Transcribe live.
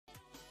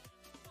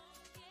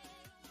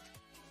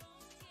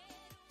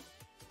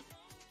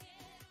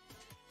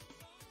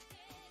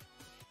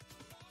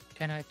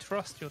Can I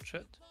trust your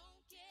chat?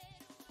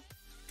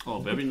 Oh,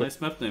 very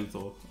nice map name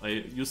though. I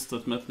used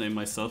that map name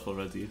myself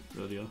already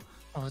earlier.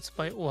 Oh, it's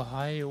by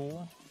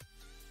Ohio.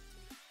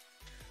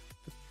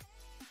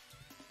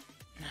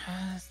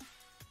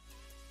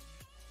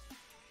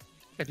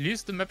 At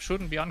least the map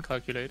shouldn't be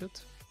uncalculated.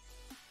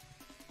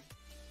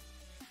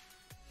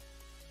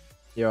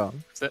 Yeah.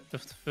 Is that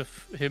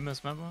with him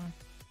as member?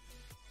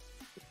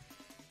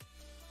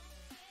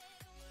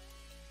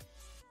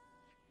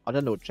 Are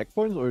there no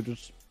checkpoints, or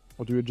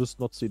do you just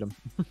not see them?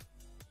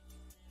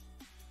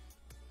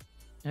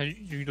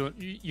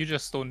 You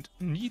just don't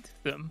need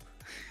them.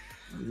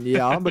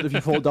 Yeah, but if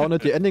you fall down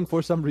at the ending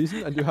for some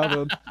reason and you have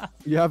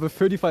a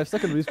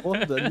 35-second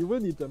respawn, then you will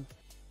need them.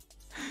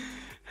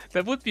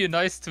 That would be a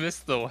nice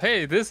twist, though.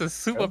 Hey, this is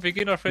super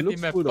beginner-friendly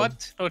map, cool,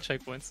 but no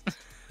checkpoints.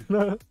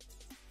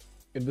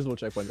 Invisible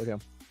checkpoint, okay.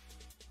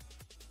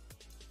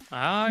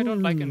 I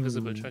don't like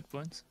invisible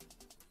checkpoints.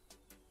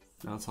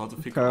 Yeah, it's hard to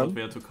figure out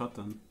where to cut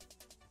then.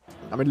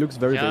 I mean, it looks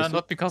very basic.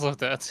 Not because of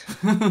that.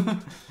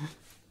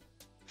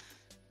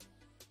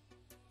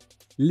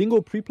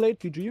 Lingo pre-played,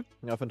 GG.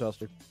 Yeah,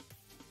 fantastic.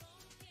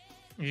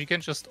 You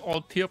can just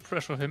all peer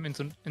pressure him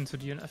into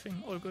DNFing,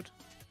 all good.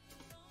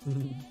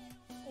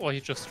 Or he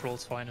just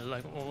rolls final,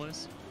 like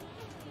always.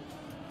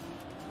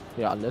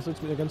 Yeah, unless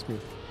it's me against me.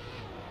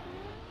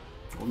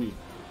 Or me.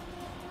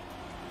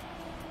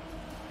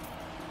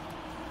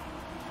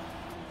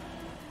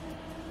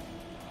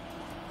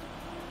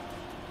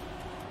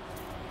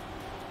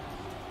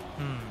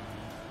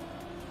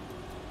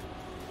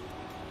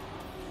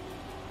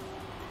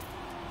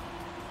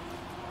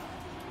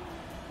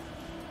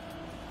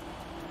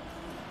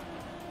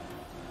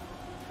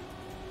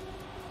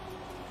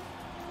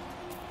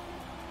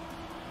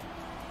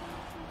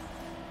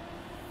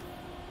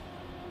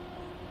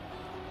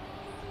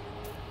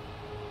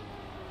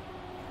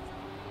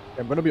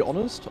 I'm gonna be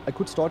honest, I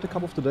could start the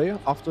cup of the day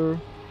after...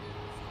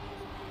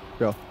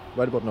 Yeah,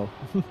 right about now.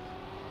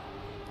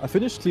 I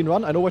finished clean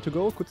run, I know where to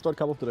go, could start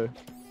cup of the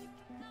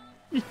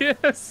day.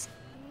 Yes!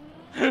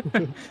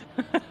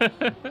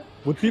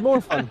 Would be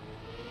more fun.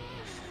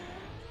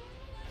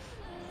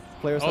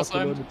 Players Also,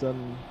 have to learn it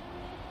then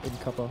in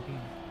Kappa.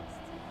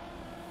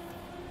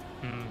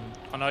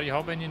 GranaDy,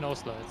 how many no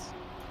slides?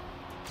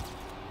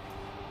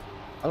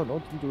 I don't know,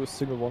 didn't do a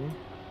single one.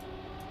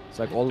 It's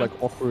like all like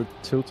awkward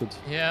tilted.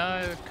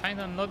 Yeah,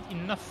 kinda not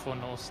enough for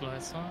no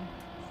slides, huh?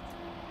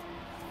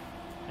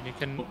 And you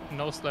can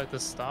no slide the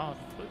start,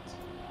 but...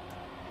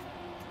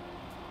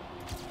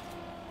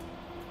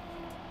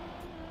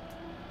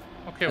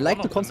 Okay, I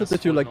like the concept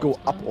that you like go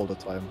up all the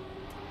time.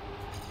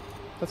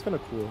 That's kinda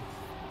cool.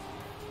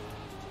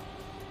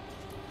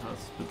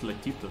 That's a bit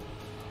like deep though.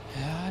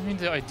 Yeah, I mean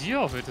the idea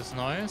of it is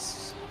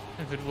nice.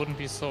 If it wouldn't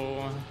be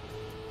so...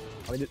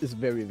 I mean, it is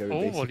very, very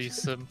overly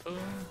basic. simple.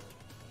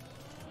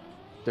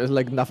 There's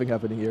like nothing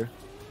happening here.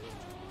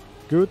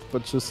 Good,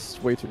 but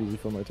just way too easy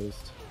for my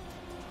taste.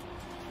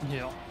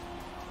 Yeah.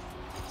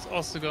 It's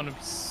also gonna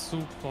be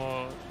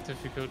super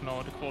difficult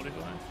now to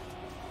qualify.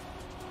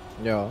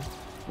 Yeah.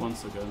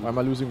 Once again. Why am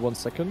I losing 1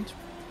 second?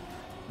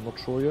 I'm not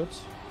sure yet.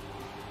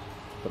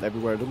 But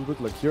everywhere a little bit.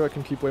 Like here I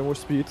can keep way more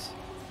speed.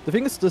 The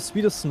thing is, the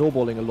speed is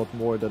snowballing a lot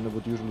more than it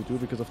would usually do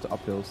because of the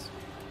uphills.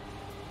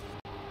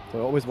 So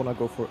I always want to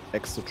go for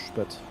extra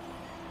speed.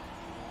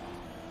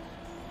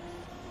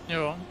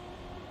 Yeah.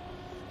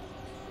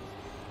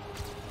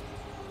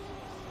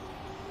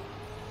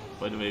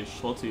 By the way,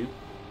 Shorty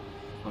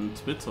on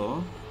Twitter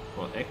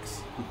or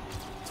X,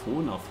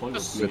 Toner followed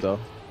me. Twitter.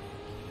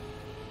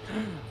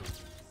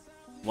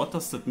 What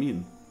does that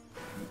mean?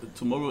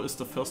 Tomorrow is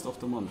the 1st of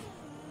the month.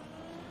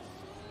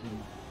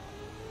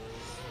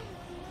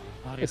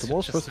 Yeah,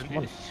 tomorrow's first of the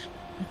month.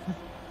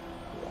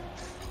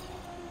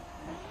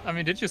 I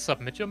mean, did you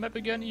submit your map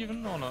again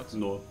even or not?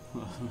 No.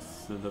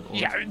 Still that old.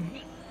 Yeah.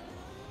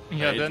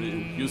 Yeah, I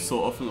then... use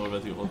so often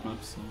already old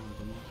maps, so I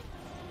don't know.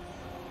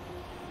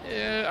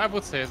 I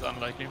would say it's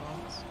unlikely,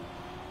 Marcus.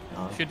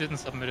 Yeah. If you didn't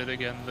submit it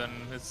again, then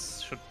it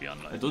should be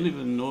unlikely. I don't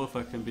even know if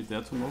I can be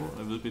there tomorrow.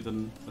 I will be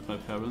then with my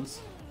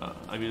parents.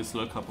 I mean, it's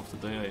Lurk Cup of the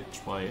day. I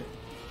try.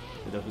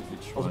 I definitely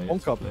try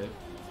to play.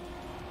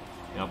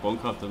 Yeah,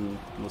 Bonk Cup then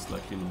most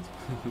likely not.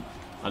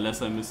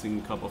 Unless I'm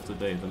missing Cup of the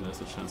day, then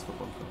there's a chance for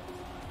Bonk Cup.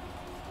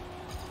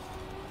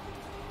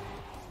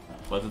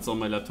 But it's on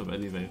my laptop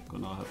anyway.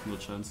 Gonna have no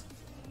chance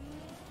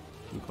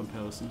in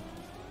comparison.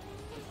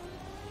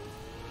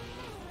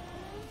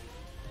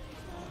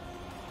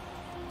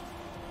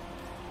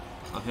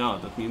 Ah yeah,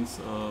 that means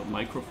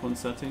microphone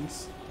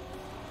settings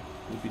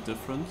will be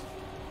different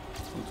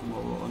from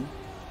tomorrow on.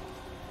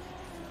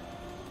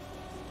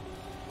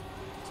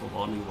 So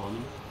warning,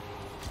 warning.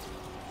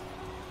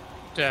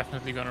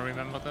 Definitely gonna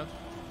remember that.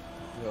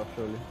 Yeah,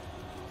 surely.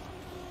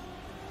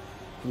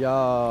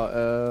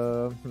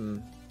 Yeah,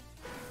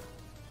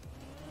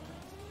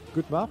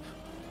 good map.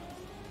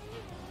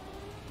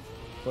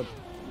 But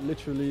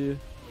literally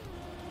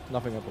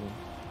nothing happening.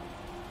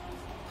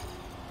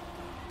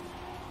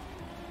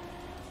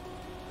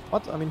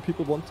 But I mean,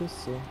 people want this,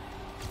 so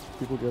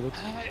people get it.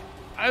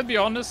 I'll be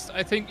honest,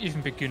 I think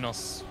even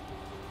beginners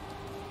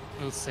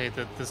will say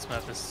that this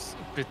map is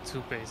a bit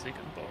too basic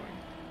and boring.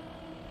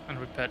 And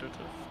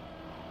repetitive.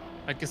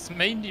 Like, it's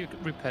mainly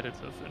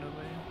repetitive in a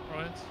way,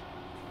 right?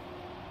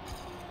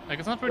 Like,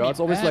 it's not really it's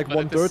always bad, like but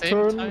one at the dirt same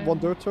turn, time... one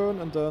dirt turn,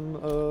 and then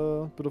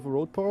a bit of a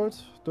road part.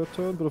 Dirt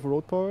turn, bit of a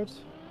road part.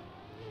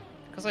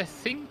 Because I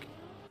think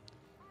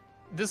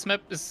this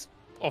map is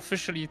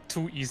officially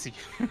too easy.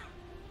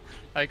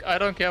 Like, I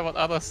don't care what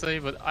others say,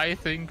 but I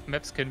think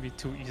maps can be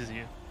too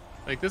easy.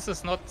 Like, this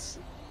is not...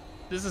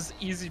 This is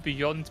easy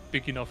beyond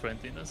beginner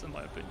friendliness, in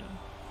my opinion.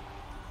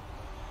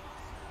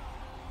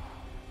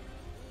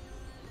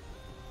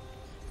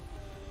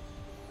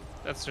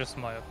 That's just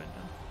my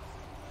opinion.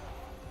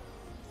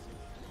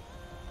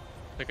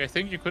 Like, I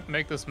think you could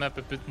make this map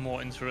a bit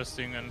more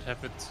interesting and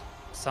have it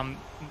some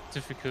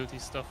difficulty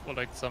stuff or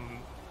like some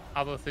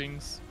other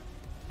things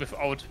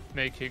without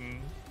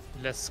making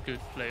less skilled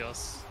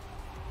players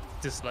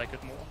dislike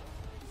it more.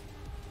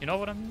 You know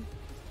what I mean?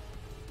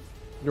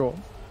 Yeah.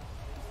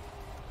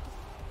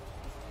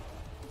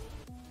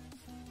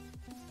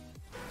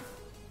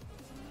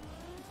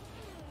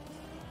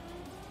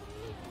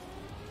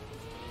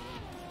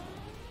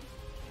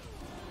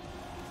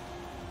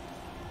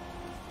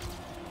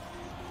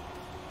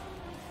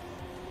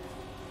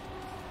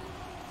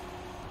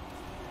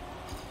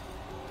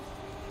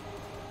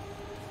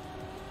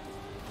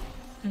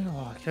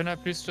 Can I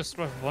please just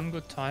drive one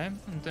good time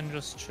and then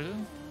just chill?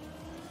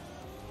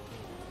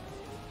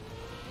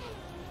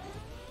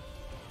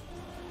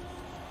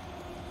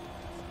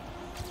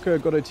 Okay,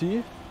 got IT.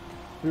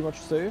 Pretty much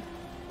safe.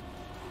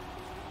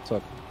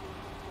 Zack.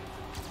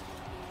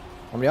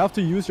 I mean, you have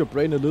to use your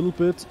brain a little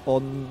bit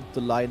on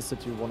the lines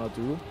that you wanna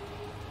do.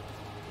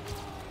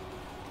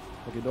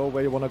 Like, you know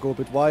where you wanna go a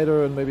bit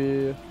wider and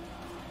maybe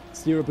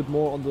steer a bit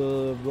more on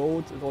the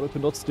road in order to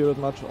not steer that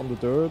much on the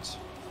dirt.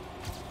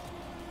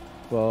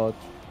 But,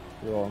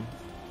 yeah.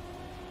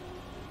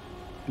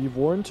 Be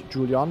warned,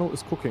 Giuliano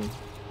is cooking.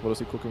 What is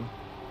he cooking?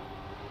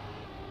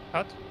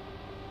 Cut?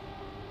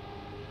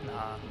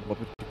 Nah. What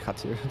would be cut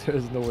here? There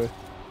is no way.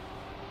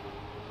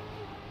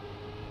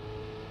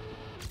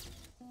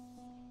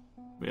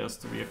 Where's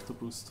the reactor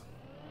boost?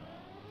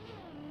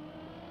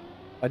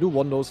 I do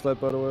one nose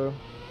slide, by the way.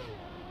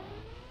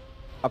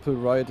 Upper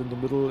right in the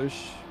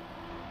middle-ish.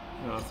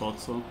 Yeah, I thought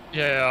so.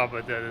 Yeah,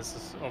 but this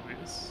is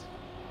obvious.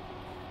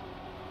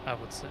 I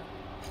would say.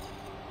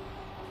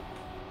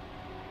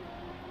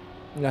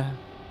 Yeah.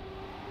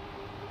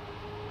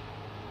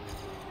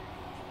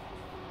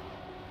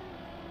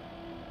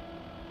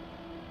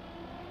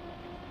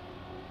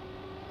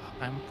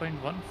 I'm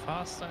 0.1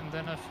 faster and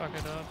then I fuck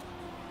it up.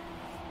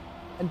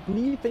 And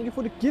Blee, thank you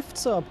for the gift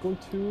sub. Go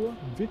to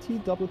Witty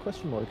double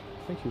question mark.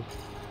 Thank you.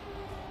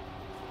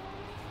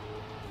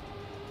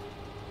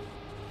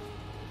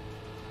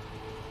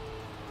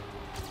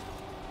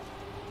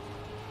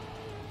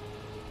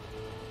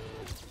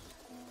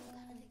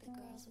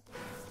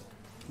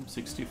 I'm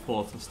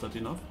 64th, is that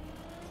enough?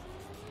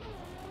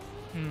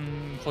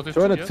 For this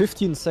Turn at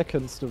 15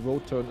 seconds, the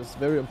road turn is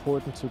very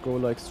important to go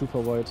like super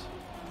wide.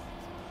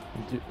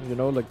 And you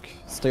know, like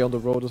stay on the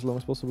road as long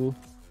as possible.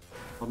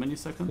 How many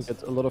seconds? You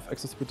get a lot of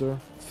access speed there.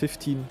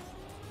 15.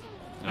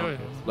 Oh, yeah.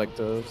 Like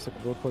the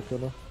second road part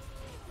kind of.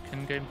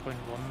 Can gain 0.1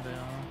 there.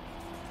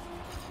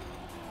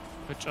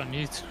 Which I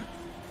need.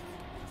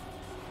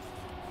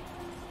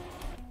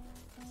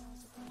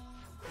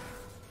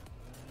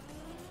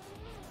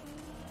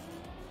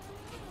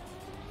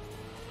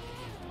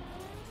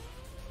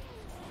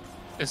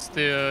 Is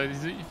there...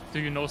 Do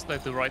you know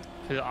like the right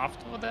hill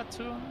after that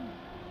turn?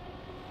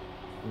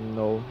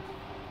 No.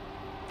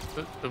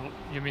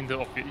 You mean the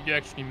obvious? You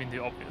actually mean the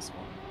obvious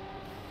one?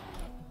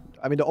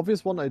 I mean the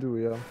obvious one I do,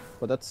 yeah.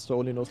 But that's the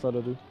only nose slide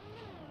I do.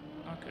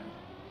 Okay.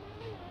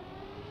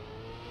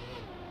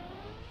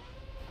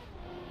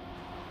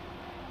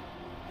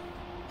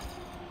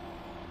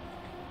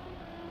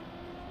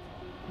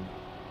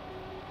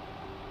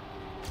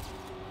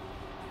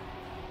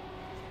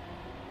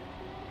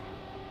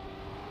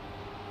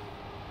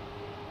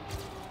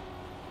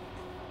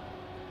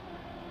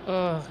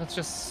 Ugh, it's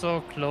just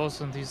so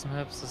close on these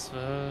maps as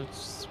well. It's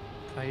just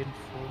painful.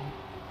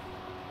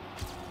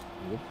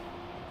 Yep.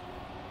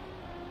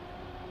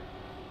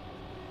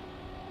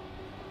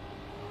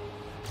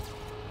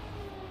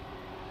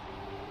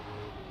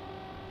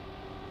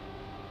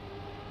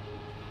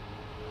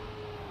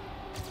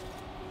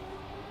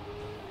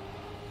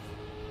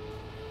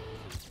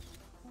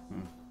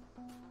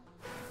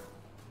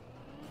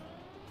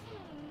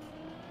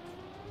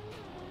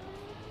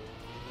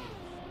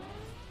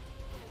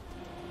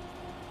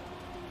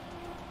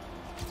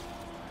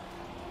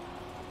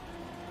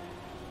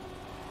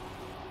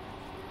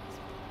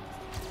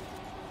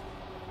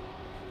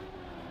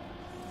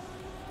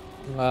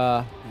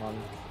 Ah, Mann.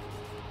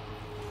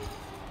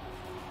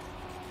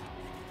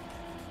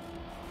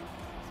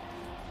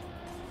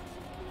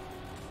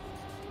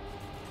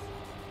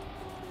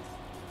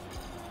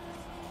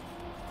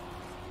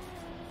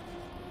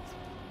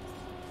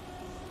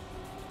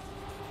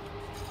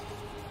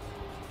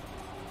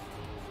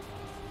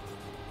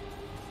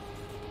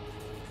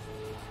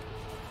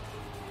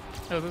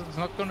 Yeah, this is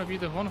not gonna be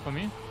the one for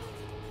me.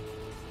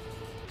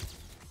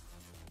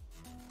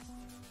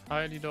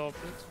 Highly doubt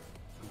it.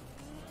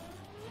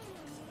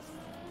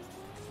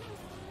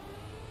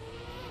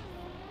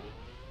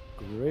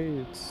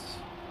 Great.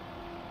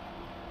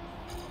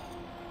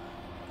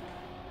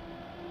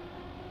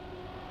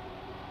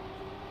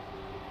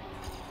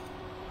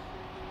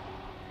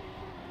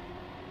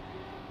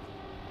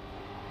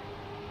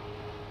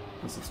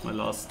 This is my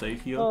last day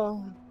here.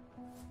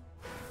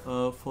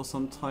 For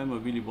some time. I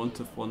really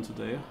wanted one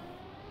today.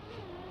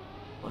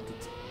 But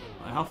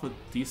I have a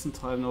decent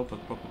time now,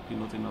 but probably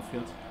not enough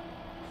yet.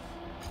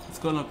 It's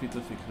gonna be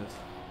difficult.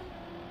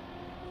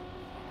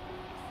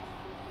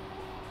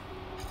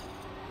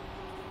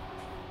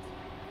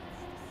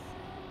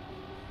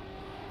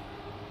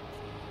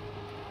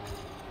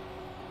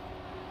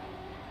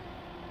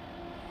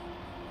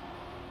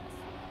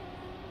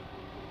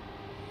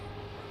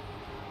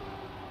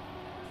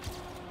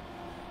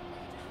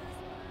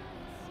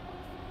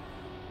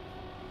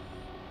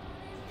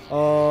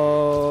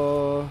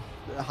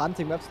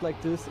 Hunting maps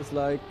like this is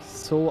like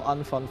so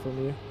unfun for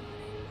me.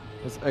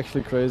 It's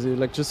actually crazy.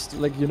 Like just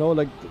like you know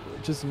like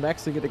just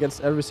maxing it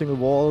against every single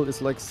wall is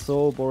like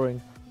so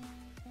boring.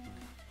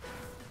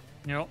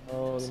 Yep.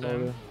 Oh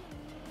no.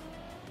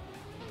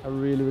 I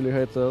really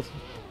hate that.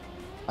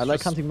 I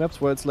like hunting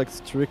maps where it's like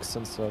tricks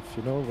and stuff,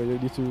 you know, where you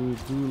need to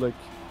do like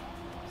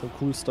some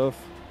cool stuff.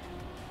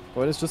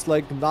 But when it's just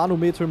like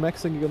nanometer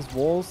maxing against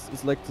walls,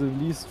 it's like the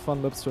least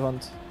fun maps to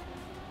hunt.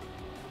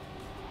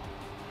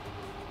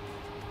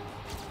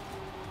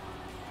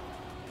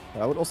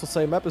 I would also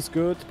say map is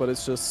good, but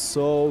it's just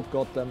so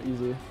goddamn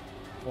easy.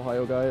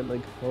 Ohio guy,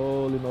 like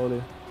holy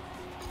moly.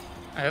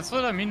 That's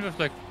what I mean with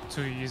like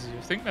too easy.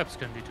 I think maps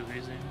can be too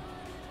easy.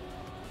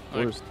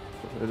 Like,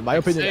 in my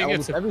opinion,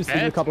 almost every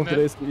single couple of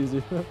days too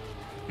easy.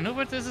 No,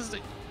 but this is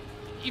like,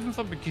 even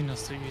for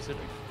beginners too easy.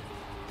 Like,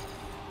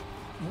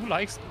 who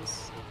likes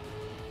this?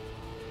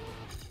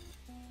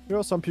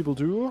 Yeah, some people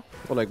do,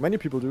 or like many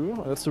people do.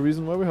 And that's the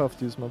reason why we have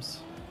these maps.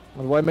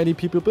 And why many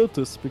people build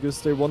this,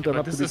 because they want their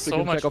map to be big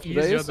and pack of the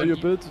day, so you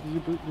build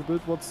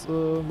what's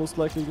most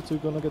likely to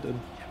gonna get in.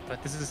 Yeah,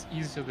 but this is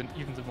easier than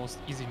even the most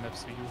easy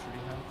maps we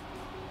usually have.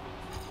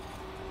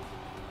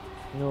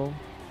 No.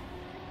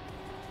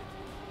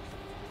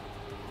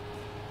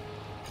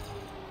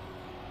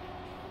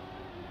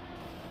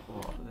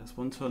 Oh, there's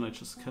one turn I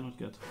just cannot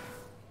get.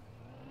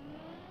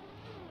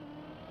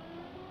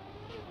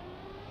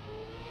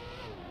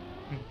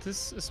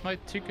 This is my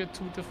ticket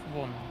to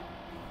Div1.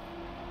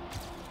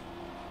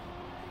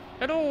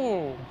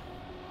 Hello!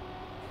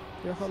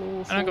 Yeah,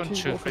 hello. And I'm gonna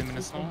chill 3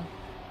 minutes now.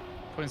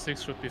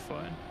 0.6 should be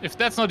fine. If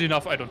that's not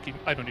enough, I don't even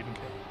care.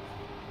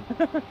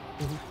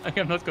 Like,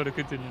 I'm not gonna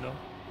continue now.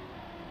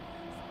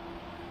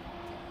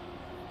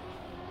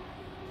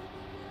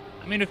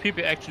 I mean, if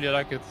people actually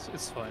like it,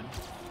 it's fine.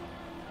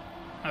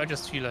 I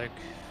just feel like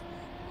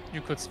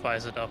you could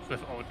spice it up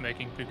without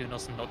making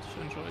beginners not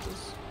enjoy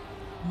this.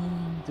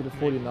 Did a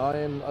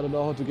 49. I don't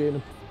know how to gain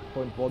a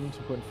 0.1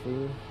 to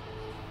 0.3.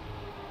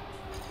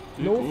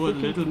 Do you go a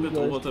little bit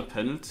over the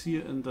penalty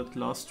in that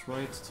last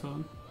right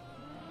turn?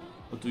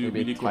 Or do you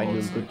really go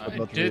outside?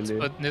 I did,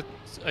 but not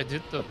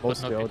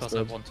because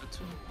I wanted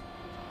to.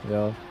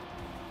 Yeah.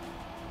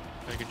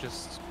 I could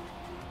just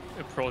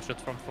approach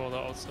it from further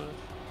outside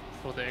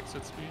for the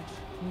exit speed.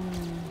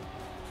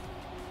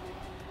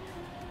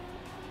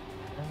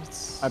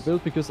 I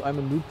built because I'm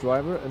a noob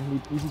driver and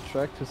need easy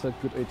track to set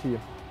good AT.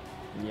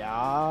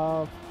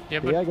 Yeah. Yeah,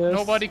 but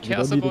nobody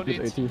cares about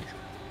AT.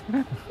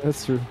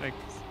 That's true. Like,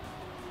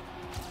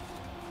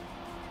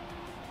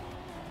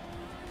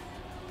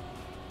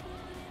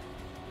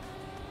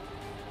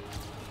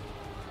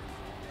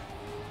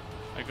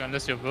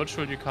 unless you're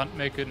virtual, you can't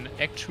make an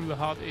actual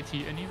hard AT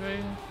anyway.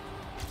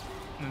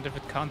 And if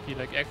it can't be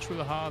like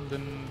actual hard,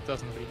 then it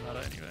doesn't really matter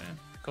anyway.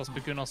 Because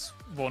beginners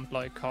won't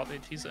like hard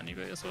ATs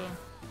anyway as well.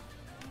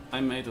 I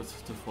made it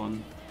to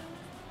one.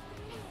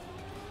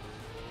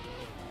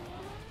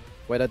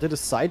 Wait, I did a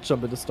side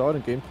jump at the start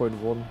and gained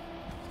 0.1. A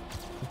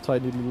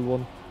tiny little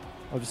one.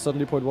 I just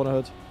suddenly 0.1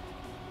 ahead.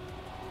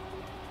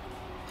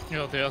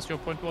 Yeah, there's your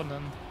 0.1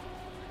 then.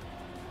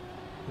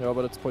 Yeah,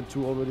 but it's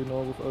 0.2 already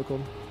now with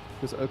Elcon.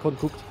 Because Elcon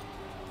cooked.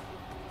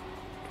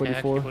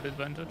 24. Yeah, keyboard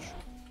advantage.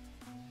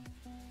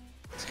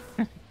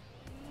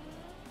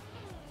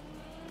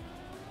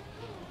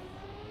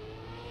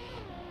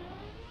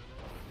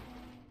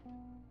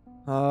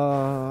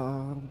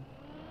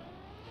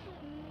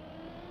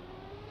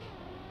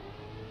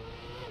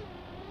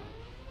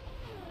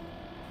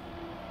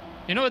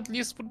 You know, at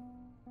least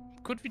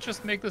could we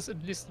just make this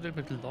at least a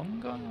little bit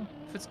longer?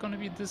 If it's gonna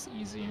be this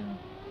easy,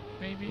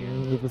 maybe.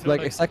 If it's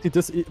like exactly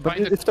this, but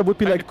if there would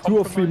be like 2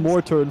 or 3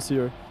 more turns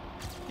here,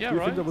 yeah, do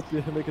you think that would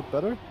make it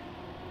better?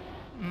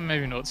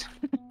 Maybe not.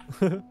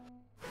 It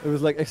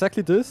was like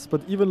exactly this,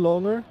 but even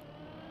longer.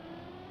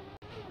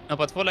 No,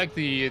 but for like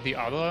the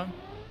other,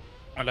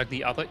 or like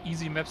the other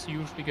easy maps you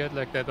usually get,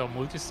 like that are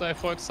multi-site,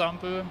 for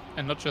example,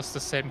 and not just the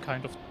same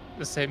kind of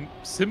the same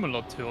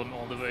similar turn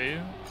all the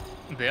way.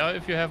 There,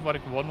 if you have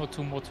like 1 or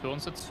 2 more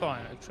turns, it's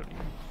fine actually.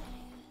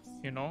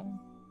 You know?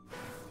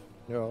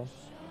 Yeah.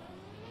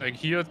 Like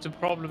here, the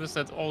problem is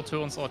that all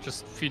turns are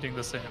just feeling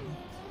the same.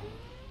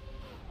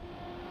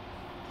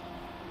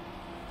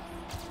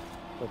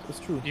 That is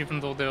true.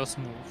 Even though they're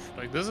smooth.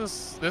 Like this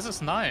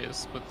is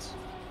nice, but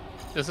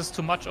this is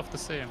too much of the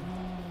same.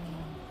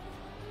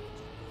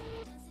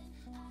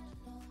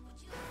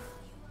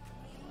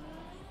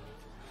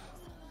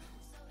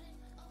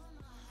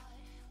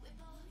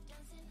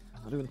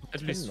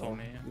 At least for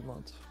me.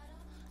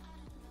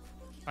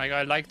 Like,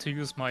 I like to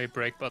use my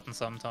brake button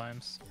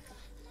sometimes.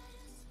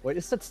 Wait,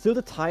 is that still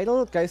the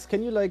title? Guys,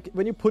 can you like,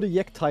 when you put a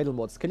Yak title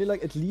mods, can you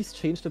like at least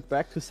change that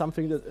back to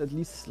something that at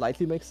least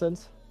slightly makes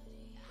sense?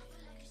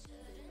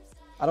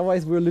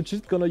 Otherwise we're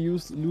legit gonna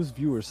lose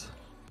viewers.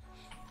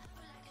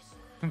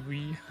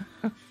 We.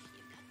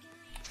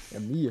 Yeah,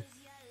 me.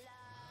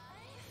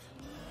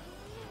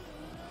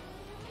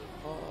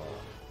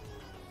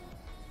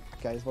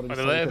 Guys, what By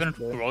the way, I went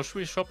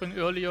grocery shopping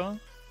earlier,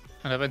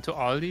 and I went to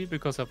Aldi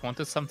because I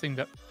wanted something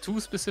that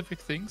 2 specific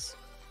things.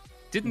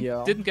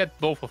 Didn't get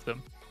both of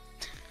them.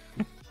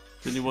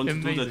 Did you want to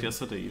do that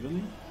yesterday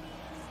evening?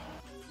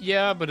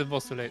 Yeah, but it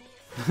was too late.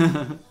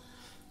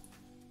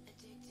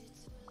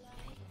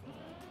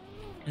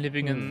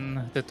 Living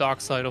in the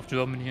dark side of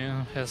Germany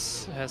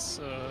has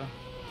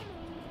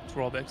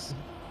drawbacks.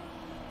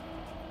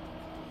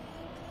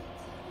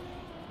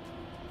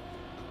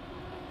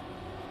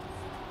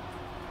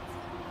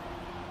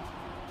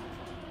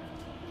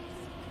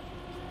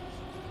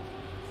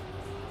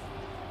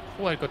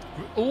 Oh, I got...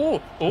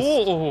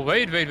 Oh,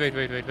 wait.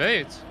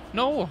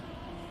 No!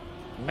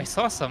 I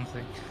saw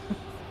something.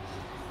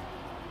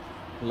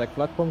 Like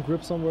platform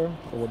grip somewhere?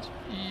 Or what?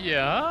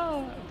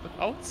 Yeah, but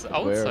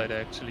outside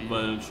actually.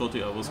 Well,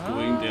 shorty, I was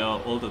going there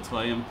all the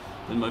time.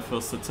 In my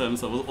first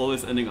attempts, I was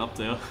always ending up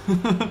there.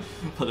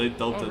 But I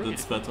doubt that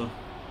it's better.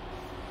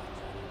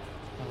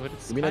 Oh,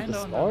 it's you mean at the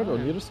start or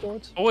near the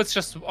start? Oh, it's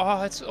just...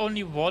 Oh, it's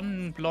only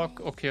 1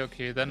 block.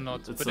 Okay, then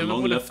not. It's but a it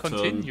long would left have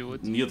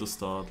continued. turn near the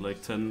start,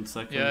 like 10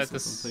 seconds or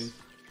something.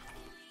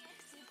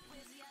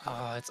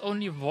 Ah, it's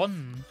only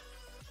 1.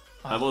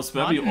 I was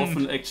very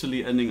often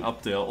actually ending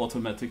up there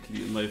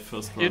automatically in my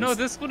first runs. You know,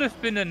 this would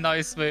have been a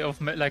nice way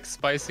of like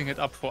spicing it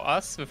up for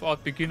us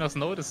without beginners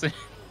noticing.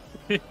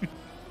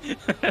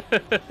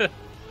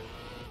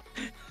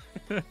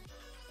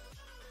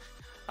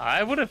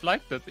 I would have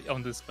liked that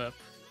on this map.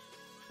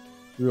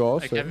 Yeah,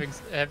 like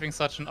having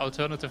such an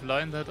alternative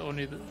line that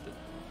only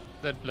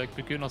that like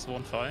beginners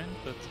won't find,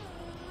 but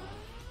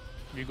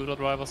we good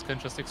drivers can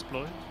just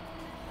exploit.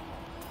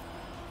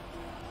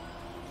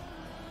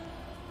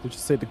 Did you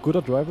say the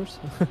gooder drivers?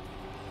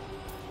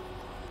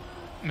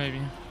 Maybe.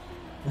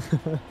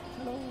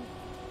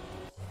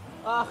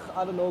 I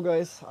don't know,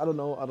 guys. I don't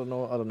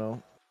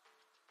know.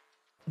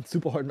 It's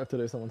super hard map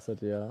today, someone said,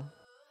 yeah.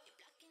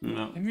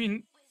 No. I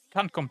mean,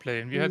 can't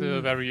complain. We had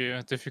a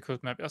very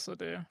difficult map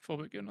yesterday for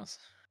beginners.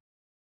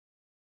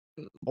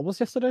 What was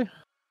yesterday?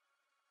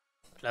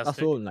 Plastic. Ach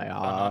so,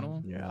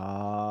 naja.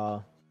 Yeah.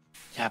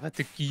 Yeah, but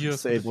the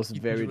gears. Say it was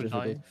very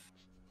difficult.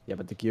 Yeah,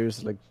 but the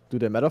gears, like, do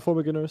they matter for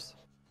beginners?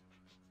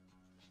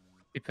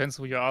 Depends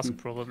who you ask,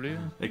 probably.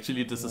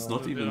 Actually, this is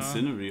not even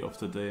scenery of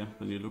the day.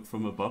 When you look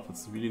from above,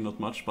 it's really not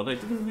much. But I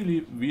didn't really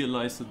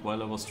realize it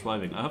while I was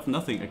driving. I have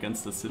nothing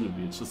against the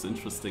scenery. It's just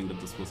interesting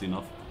that this was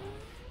enough.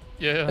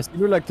 Yeah. A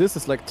scenery like this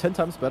is like 10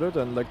 times better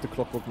than like the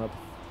clockwork map.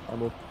 I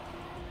know.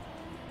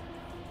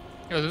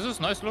 Yeah, this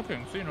is nice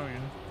looking scenery.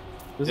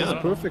 This is a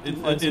perfect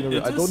scenery.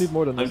 I don't need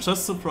more than this. I'm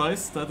just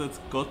surprised that it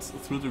got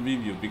through the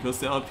review, because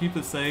there are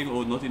people saying,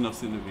 oh, not enough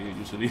scenery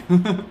usually.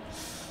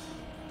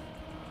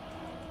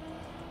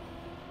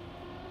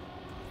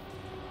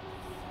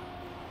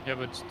 Yeah,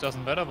 but it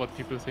doesn't matter what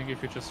people think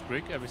if you just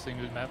rig every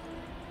single map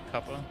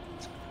cover.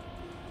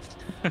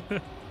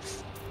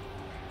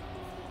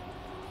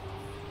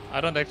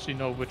 I don't actually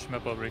know which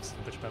mapper rigs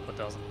and which mapper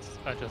doesn't.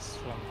 I just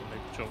wanted to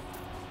make a joke.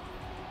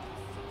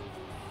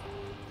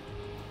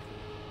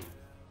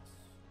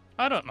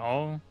 I don't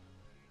know.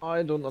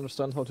 I don't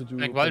understand how to do.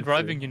 Like while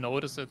driving, you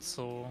notice it,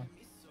 so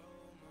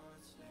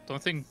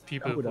don't think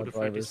people would have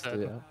really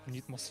said we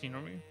need more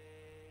scenery.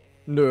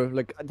 No,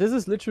 like this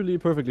is literally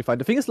perfectly fine.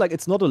 The thing is, like,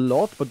 it's not a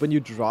lot, but when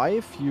you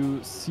drive, you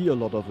see a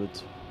lot of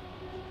it.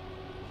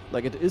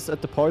 Like it is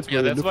at the parts where.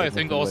 Yeah, that's why I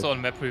think also on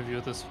map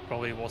review this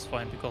probably was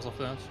fine because of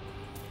that.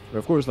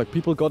 Of course, like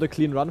people got a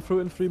clean run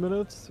through in 3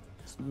 minutes.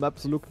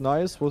 Maps looked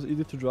nice, was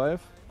easy to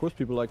drive. Of course,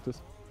 people like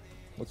this.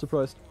 Not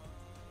surprised.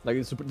 Like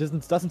it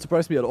doesn't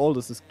surprise me at all.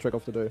 This is track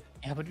of the day.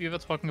 Yeah, but we were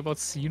talking about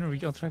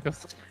scenery on track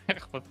of the day.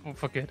 But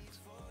forget it.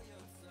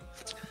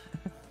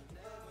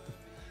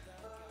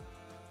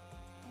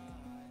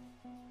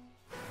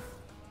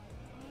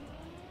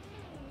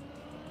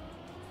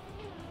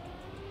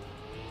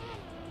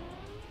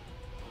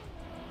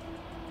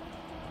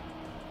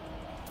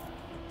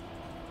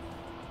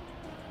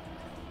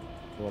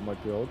 I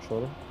might be out,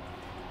 shorter.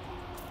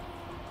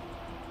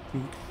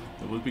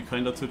 That would be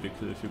kinda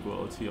typical if you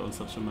go out here on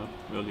such a map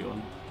early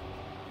on.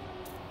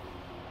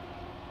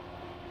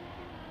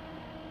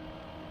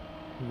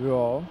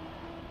 Yeah.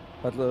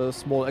 Had a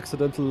small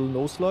accidental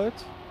no slide.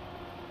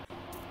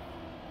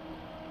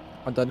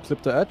 And then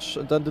clipped the edge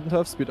and then didn't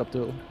have speed up the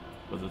hill.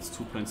 But it's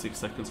 2.6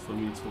 seconds for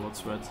me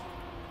towards red.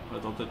 I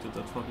don't let you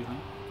that far behind.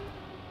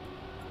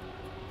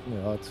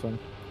 Yeah, it's fine.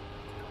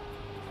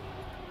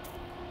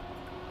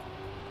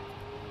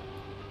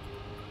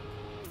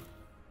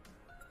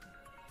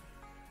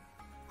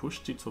 Push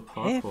the to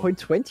parkour.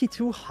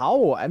 0.22,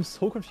 how? I'm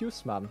so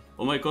confused, man.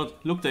 Oh my god,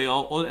 look, they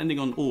are all ending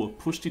on O.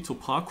 Push the to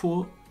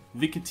parkour,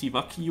 Wikiti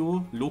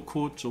Wakio,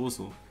 Loco,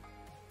 Joso.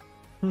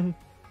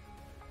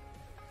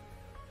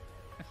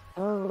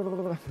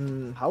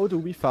 How do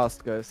we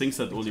fast, guys? Things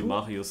that only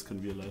Marius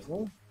can realize.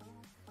 Oh.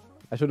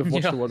 I should have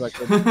watched the one I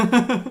could.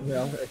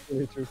 Yeah,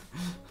 actually true.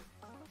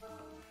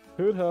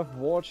 Should have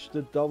watched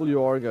the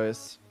WR,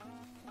 guys.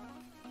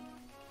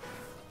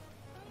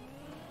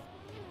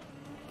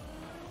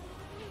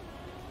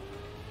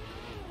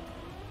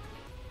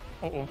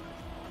 Oh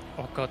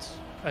god,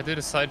 I did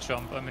a side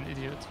jump, I'm an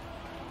idiot.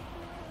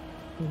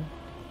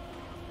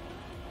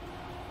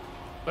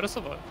 But I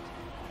survived.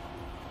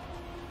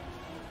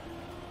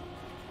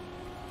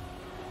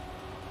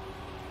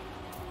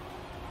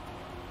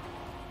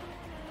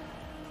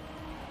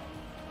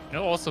 You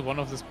know, also one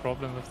of this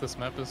problem with this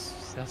map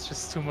is there's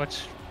just too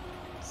much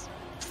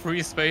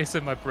free space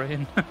in my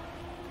brain.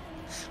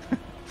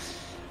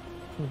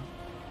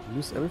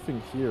 Use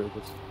everything here,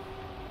 but...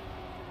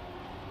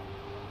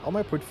 How am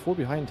I 0.4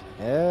 behind?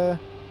 I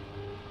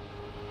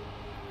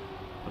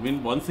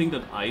mean, one thing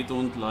that I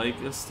don't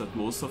like is that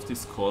most of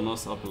these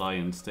corners are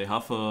blind. They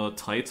have a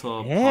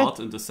tighter part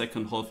in the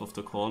second half of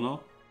the corner,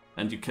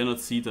 and you cannot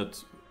see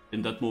that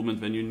in that moment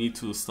when you need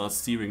to start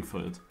steering for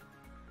it.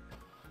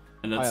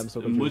 And that's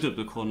in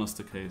multiple corners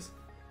the case.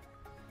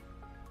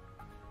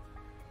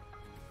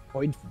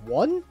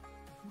 0.1?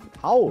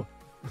 How?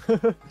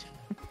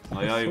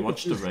 Naja, I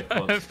watched the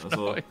record.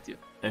 Also,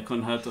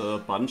 Econ had a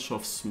bunch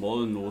of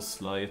small no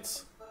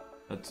slides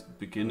at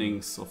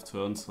beginnings of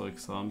turns, for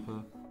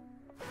example.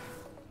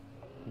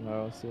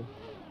 No, I see.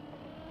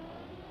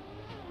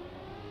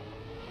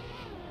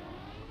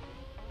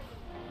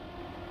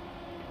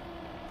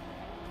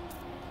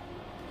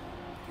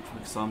 For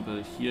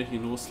example, here he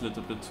no slid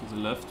a bit to the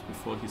left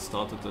before he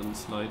started then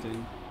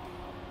sliding.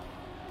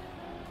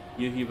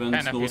 Here he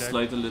went no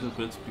slide a little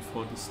bit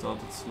before he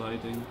started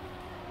sliding.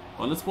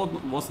 Well, this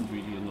wasn't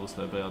really a no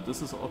slide, but yeah,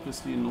 this is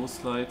obviously a no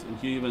slide, and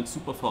here he went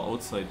super far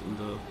outside in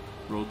the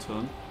road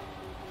turn.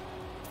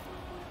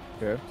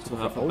 Okay, to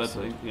have a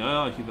better,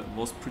 yeah, he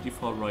was pretty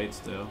far right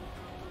there,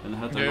 and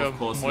had then of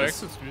course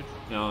less,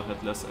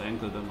 had less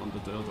angle than on the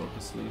dirt,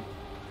 obviously.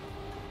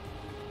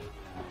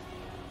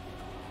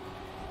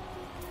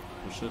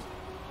 Oh shit!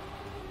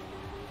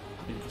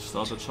 He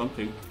started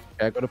jumping.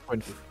 Yeah, I got a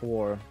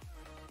 0.4.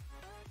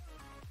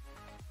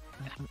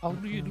 How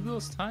do you do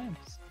those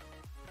times?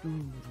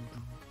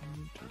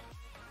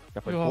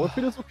 Yeah,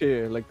 0.4 is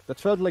okay. Like that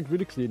felt like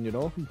really clean, you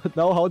know. But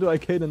now, how do I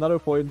gain another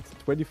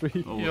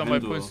 0.23? Oh, yeah, my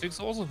 0.6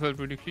 also felt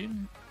really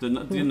clean. The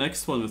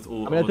next one with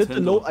O. I mean,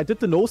 I did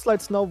the no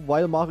slides now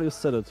while Marius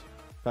said it,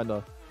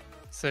 kinda.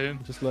 Same.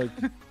 Just like,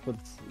 but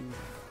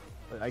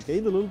I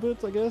gained a little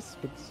bit, I guess.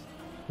 But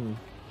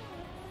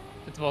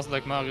it was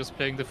like Marius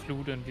playing the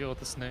flute and we are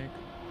the snake.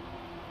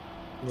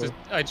 Yeah.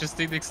 I just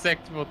did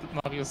exactly what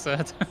Marius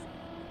said.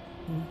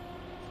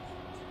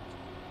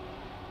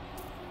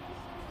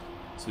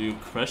 So you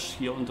crash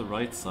here on the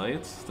right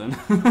side, then?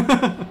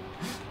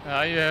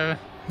 I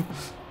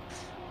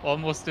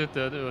almost did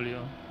that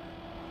earlier.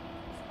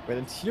 But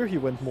and here he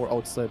went more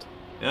outside.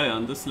 Yeah,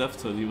 on this left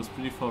turn he was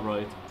pretty far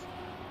right.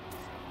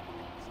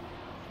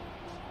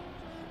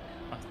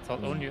 I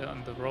thought only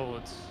on the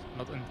road,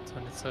 not in the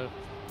turn itself.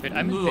 Wait,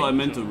 no, I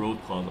meant the road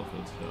part of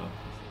it, yeah.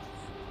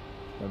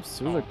 I'm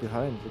still like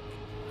behind. Like...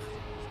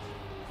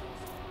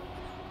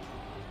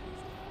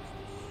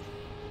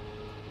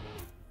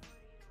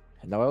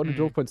 And now I only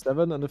drove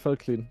 0.7 and it felt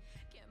clean.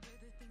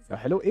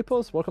 Hello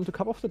Epos, welcome to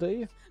Cup of the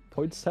Day.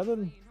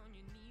 0.7.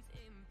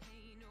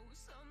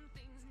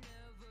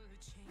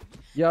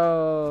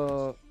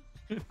 Yeah.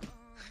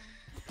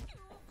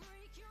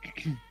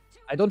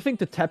 I don't think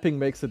the tapping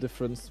makes a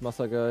difference,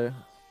 Masagai.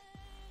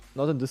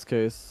 Not in this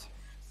case.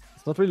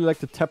 It's not really like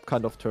the tap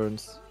kind of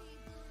turns.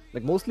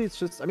 Like mostly it's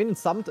just, I mean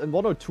in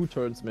one or two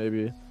turns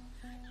maybe.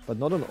 But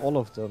not on all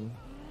of them.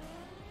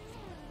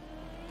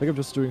 I think I'm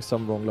just doing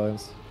some wrong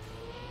lines.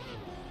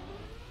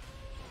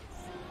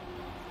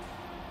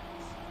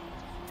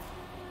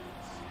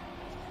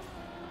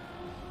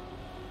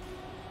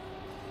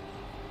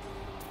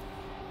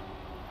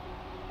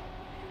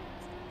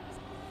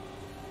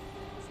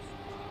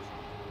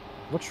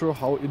 Not sure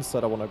how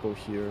inside I want to go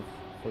here,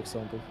 for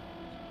example. I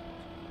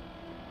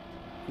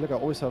feel like I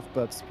always have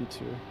bad speed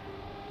here.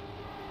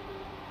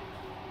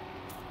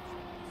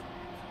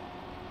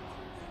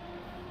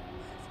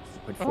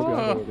 Behind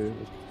already.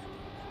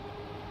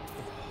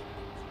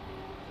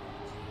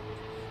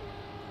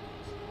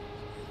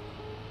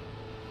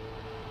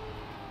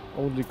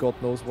 Only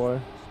God knows why.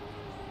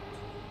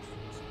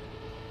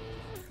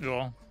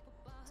 Yeah.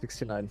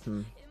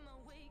 69.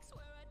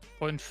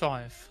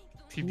 0.5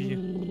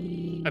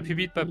 PB. I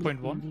PB'd by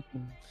 0.1.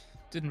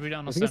 Didn't really The thing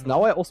understand. is,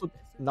 now I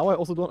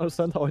also don't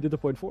understand how I did the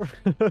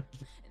 0.4.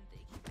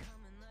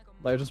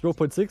 Like I just wrote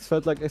 0.6,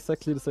 felt like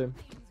exactly the same.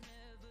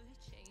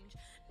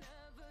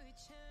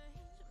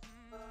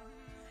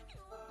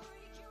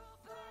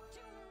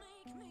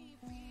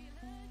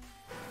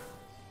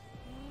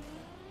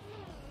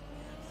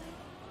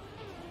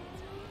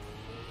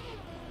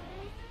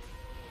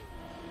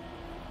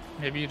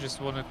 Maybe you just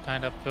want to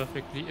kind of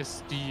perfectly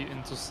SD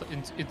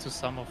into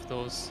some of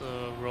those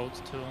road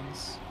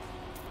turns.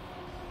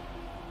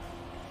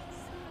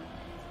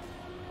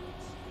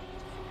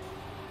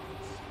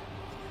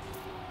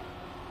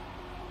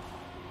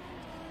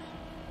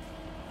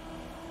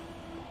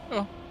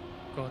 Oh,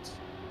 God.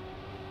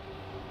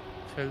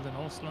 Failed the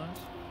nose slide.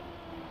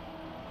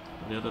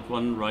 Yeah, that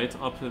one right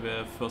up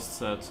where I first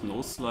said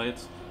nose slide.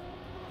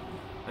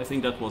 I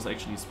think that was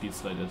actually speed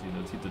slide that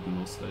he didn't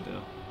nose slide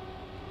there.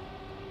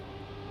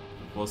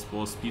 It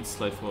was speed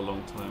slide for a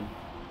long time.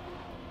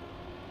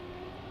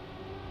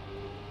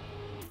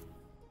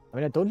 I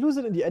mean, I don't lose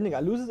it in the ending, I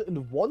lose it in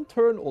one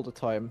turn all the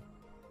time.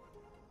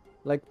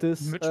 Like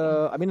this,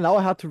 I mean, now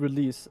I had to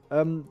release.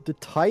 The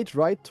tight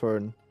right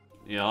turn.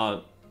 Yeah,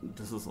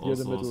 this is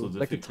also difficult.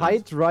 Like the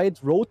tight right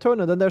road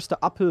turn, and then there's the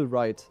uphill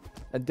right.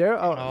 And there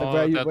are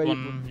like where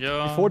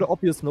you before the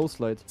obvious nose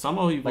slide.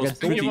 Somehow he was like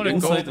pretty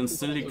inside and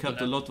still he kept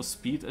a lot of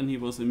speed and he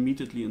was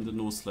immediately in the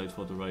nose slide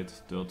for the right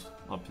dirt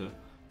uphill.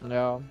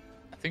 Yeah.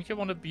 I think you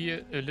want to be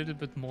a little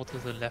bit more to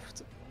the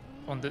left,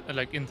 on the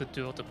like in the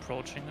dirt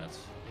approaching it.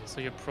 So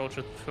you approach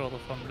it further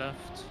from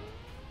left.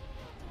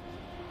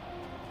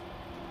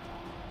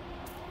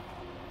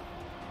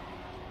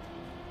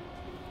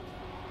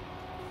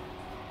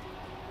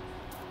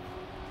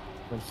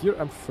 And here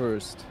I'm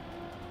first.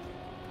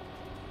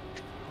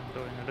 I'm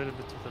going a little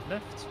bit to the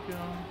left here.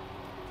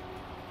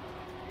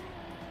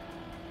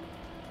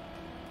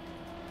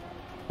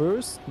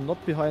 First,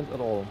 not behind at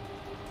all.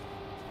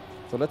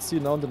 So let's see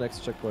now in the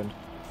next checkpoint.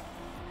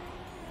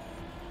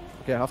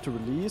 Okay, I have to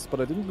release, but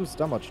I didn't lose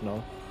that much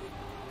now.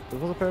 That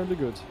was apparently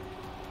good.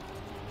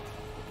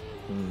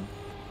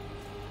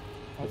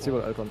 Let's see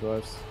what Alcon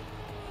drives.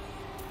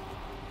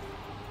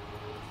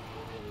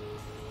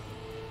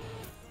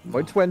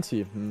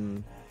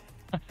 0.20.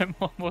 I'm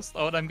almost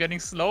out. I'm getting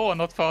slower,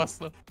 not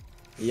faster.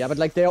 Yeah, but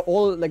like they're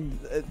all like.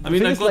 I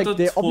mean, I got like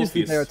they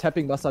obviously trophies. they are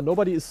tapping master.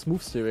 Nobody is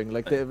smooth steering.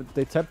 Like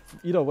they tap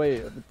either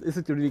way. Is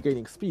it really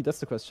gaining speed? That's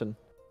the question.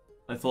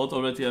 I thought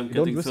already I'm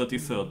getting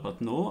 33rd,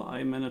 but no,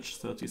 I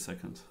managed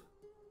 32nd.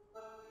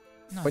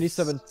 Nice.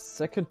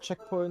 27-second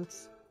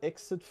checkpoints.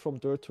 Exit from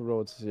dirt to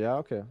roads. Yeah,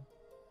 okay.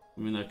 I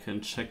mean, I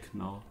can check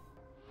now.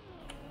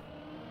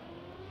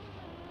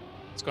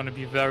 It's gonna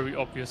be very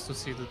obvious to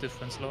see the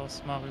difference,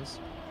 Lars, Marius.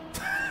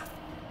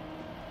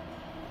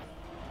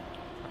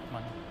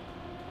 Man.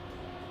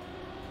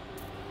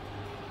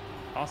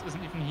 Lars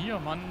isn't even here,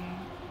 man.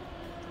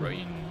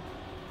 Brain.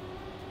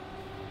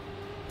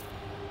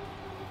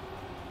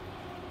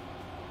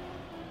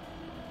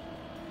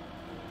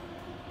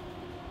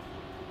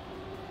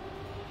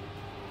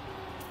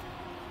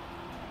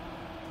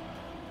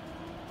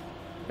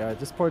 Yeah,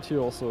 this part here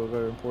also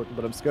very important,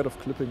 but I'm scared of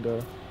clipping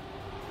there.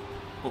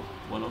 Oh,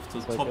 one of the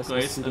It's like top guys,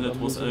 SSC and it that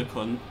was I'm losing.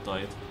 Alcon,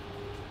 died.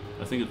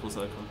 I think it was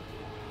Alcon.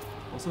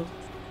 Was it?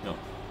 Yeah.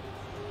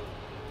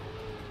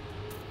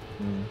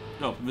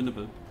 Yeah,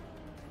 winnable.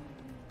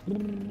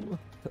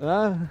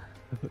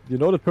 You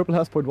know that purple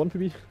has 0.1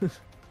 PB?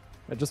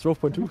 I just drove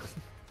 0.2.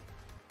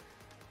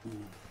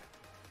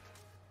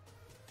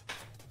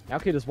 Yeah,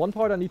 okay, there's one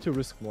part I need to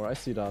risk more, I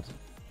see that.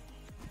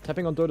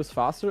 Tapping on dirt is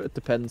faster, it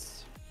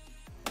depends.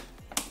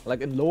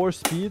 Like in lower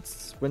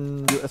speeds,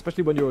 when you,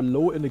 especially when you're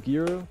low in the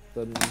gear,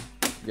 then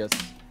yes.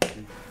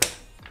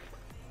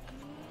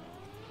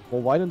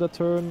 More wide in that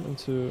turn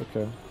into,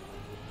 okay.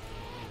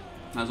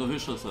 Also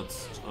Fischer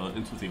sets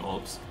into the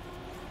Alps.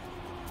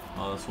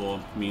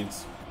 So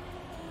means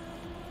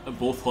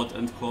both hot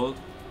and cold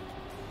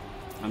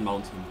and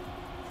mountain.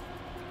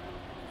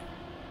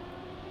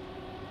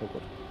 Oh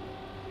god.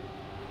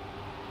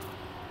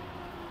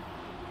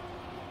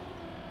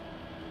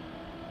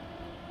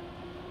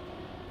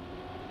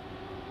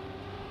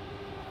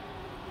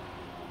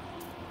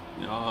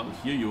 Yeah,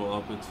 here you are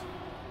a bit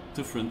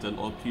different than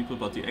all people,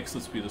 but the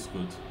exit speed is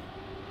good.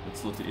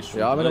 That's not the issue.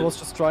 Yeah, I mean, I was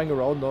just trying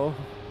around now.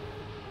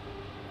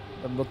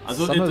 I'm not.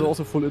 Also sometimes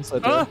also full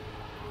inside there.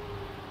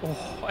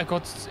 Oh, I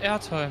got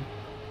airtime.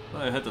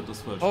 I had that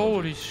as well.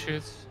 Holy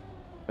shit.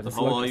 It's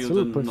How like are you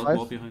still then not 0.5.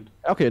 more behind?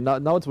 Okay,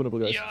 now it's winnable,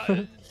 guys.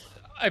 Yeah,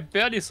 I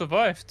barely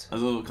survived.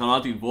 Also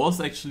GranaDy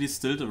was actually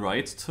still the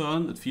right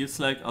turn. It feels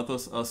like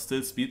others are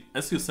still speed.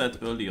 As you said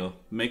earlier,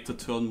 make the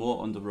turn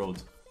more on the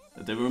road.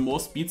 There were more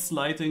speed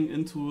sliding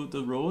into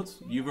the road.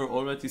 You were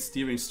already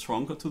steering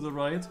stronger to the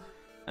right.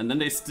 And then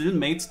they still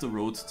made the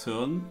road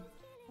turn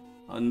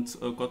and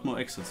got more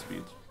exit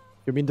speed.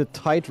 You mean the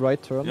tight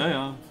right turn?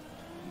 Yeah.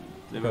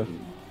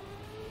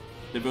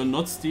 They were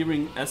not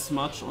steering as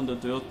much on the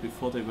dirt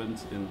before they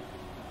went in.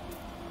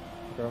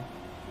 Okay.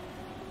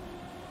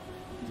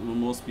 There were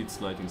more speed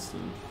sliding still.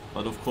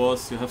 But of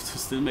course, you have to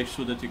still make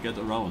sure that you get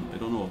around. I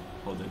don't know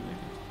how they make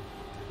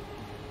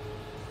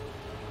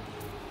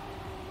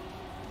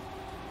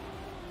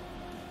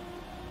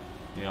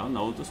it. Yeah,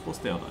 now this was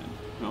their line.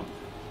 Yeah.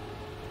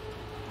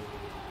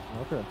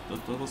 Okay.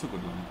 That was a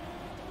good line.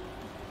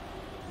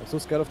 I'm so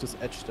scared of this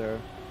edge there.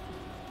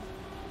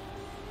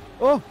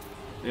 Oh!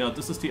 Yeah,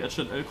 this is the edge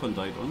that Elcon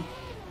died on,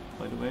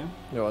 by the way.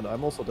 Yeah, and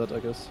I'm also dead, I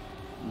guess.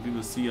 We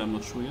will see, I'm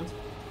not sure yet.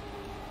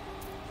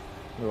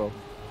 Yeah.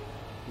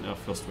 Yeah,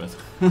 first red.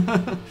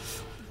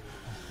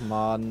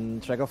 Man,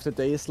 track of the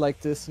day is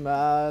like this,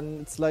 man.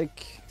 It's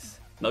like...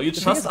 Now you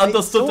just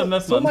understood the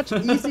map, so man. much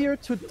easier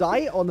to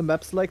die on the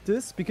maps like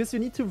this, because you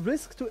need to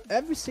risk to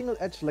every single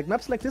edge. Like,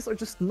 maps like this are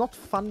just not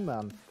fun,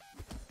 man.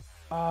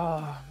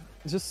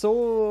 It's just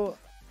so...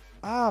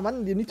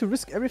 man, you need to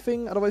risk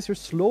everything, otherwise you're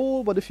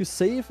slow, but if you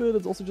save it,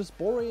 it's also just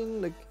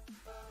boring. Like,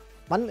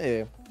 man,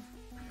 eh.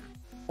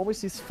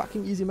 Always these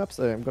fucking easy maps,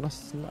 eh. I'm gonna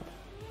snap.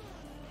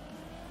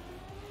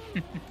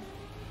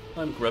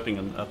 I'm grabbing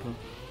an apple.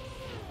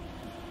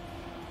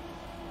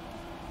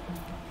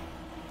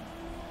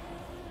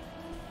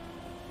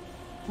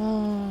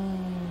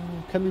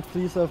 Can we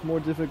please have more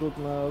difficult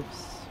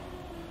maps?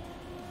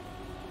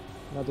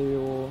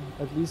 Nadeo,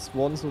 at least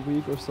once a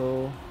week or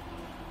so.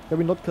 Can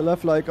we not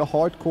have like a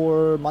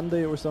hardcore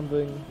Monday or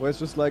something, where it's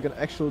just like an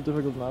actual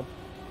difficult map?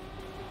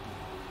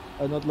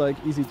 And not like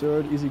easy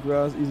dirt, easy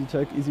grass, easy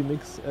tech, easy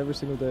mix every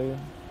single day.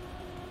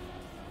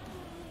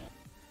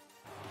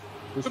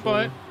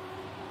 Goodbye.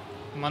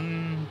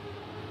 Man.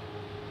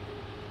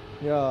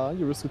 Yeah,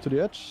 you risk it to the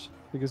edge,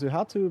 because you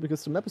had to,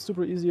 because the map is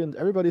super easy and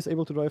everybody's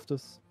able to drive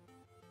this.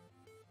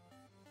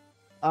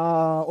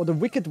 Or the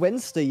Wicked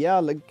Wednesday, yeah,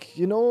 like,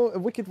 you know, a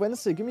Wicked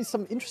Wednesday, give me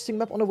some interesting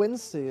map on a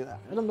Wednesday.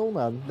 I don't know,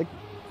 man. Like,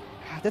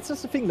 that's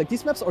just the thing, like,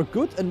 these maps are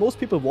good and most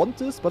people want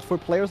this, but for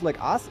players like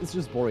us, it's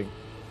just boring.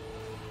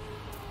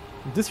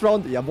 This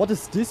round, yeah, what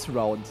is this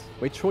round?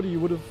 Wait, Shorty, you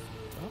would have...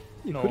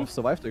 You could have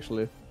survived,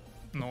 actually.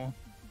 No.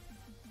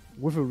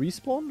 With a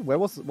respawn? Where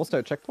was there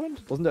a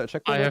checkpoint? Wasn't there a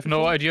checkpoint? I have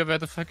no idea where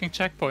the fucking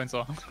checkpoints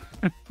are.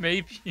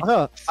 Maybe.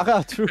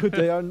 True,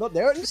 they are not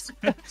there.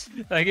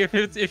 Like,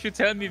 if you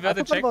tell me where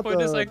the checkpoint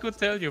is, I could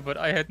tell you, but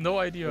I had no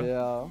idea.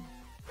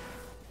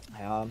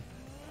 Yeah.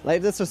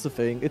 Like, that's just the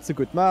thing. It's a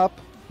good map.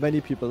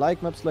 Many people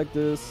like maps like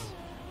this.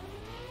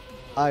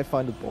 I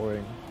find it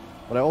boring.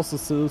 But I also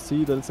still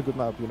see that it's a good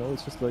map, you know?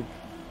 It's just like...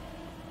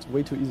 It's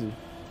way too easy.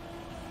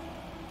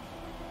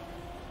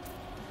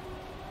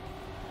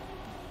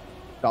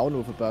 Down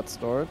with a bad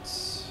start,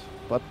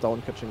 but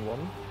down catching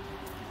one.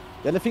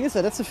 Yeah, the thing is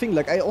that's the thing,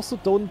 like, I also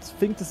don't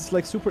think this is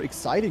like super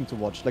exciting to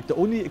watch. Like, the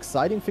only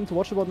exciting thing to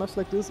watch about maps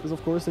like this is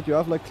of course that you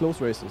have like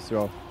close races,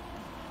 yeah.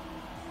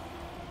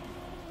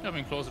 I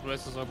mean, close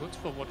races are good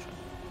for watching.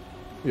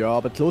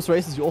 Yeah, but close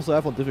races you also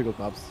have on difficult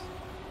maps.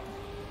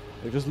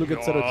 Like, just look at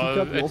COTD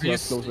Cup, you also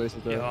have close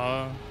races there.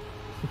 Yeah.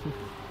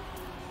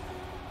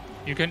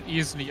 You can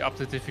easily up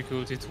the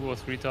difficulty 2 or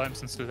 3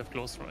 times and still have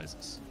close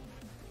races.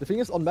 The thing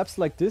is, on maps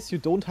like this, you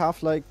don't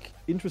have like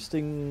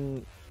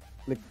interesting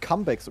like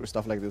comebacks or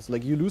stuff like this.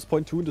 Like, you lose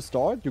 0.2 in the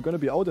start, you're gonna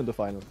be out in the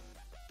final.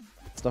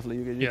 Stuff like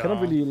you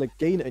cannot really like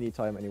gain any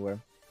time anywhere.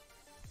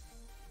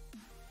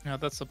 Yeah,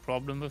 that's the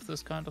problem with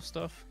this kind of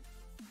stuff.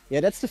 Yeah,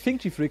 that's the thing,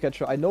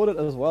 G3Catcher. I know that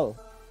as well.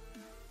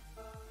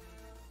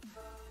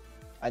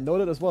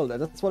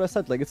 That's what I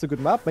said. Like, it's a good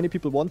map. Many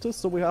people want this,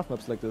 so we have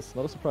maps like this.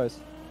 Not a surprise.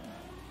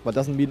 But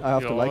doesn't mean I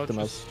have to like them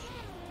as.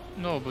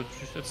 No, but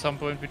at some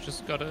point we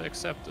just gotta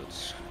accept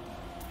it.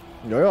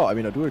 Yeah, I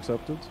mean, I do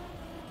accept it.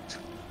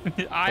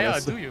 Yeah,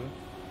 do you?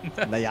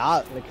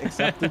 Naja, like,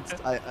 accept it.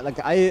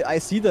 I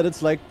see that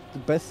it's like the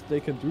best they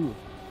can do.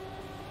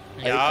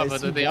 Yeah,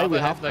 but the other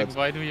hand, like,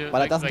 why do you...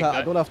 But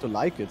I don't have to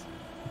like it.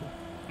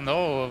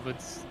 No, but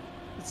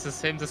it's the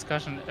same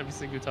discussion every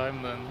single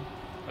time then.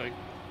 Like...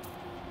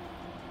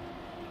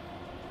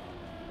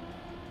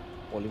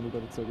 Oh, Limo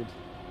got it so good.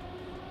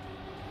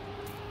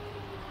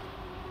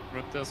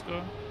 Rip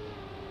Disco.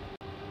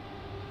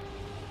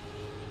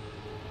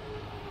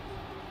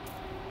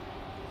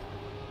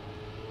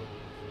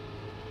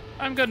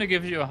 I'm gonna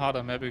give you a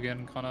harder map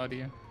again,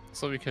 GranaDy,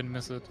 so we can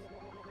miss it.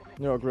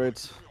 Yeah,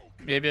 great.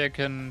 Maybe I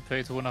can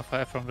pay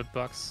 200-500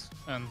 bucks,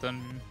 and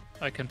then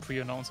I can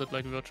pre-announce it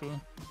like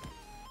virtual.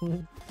 I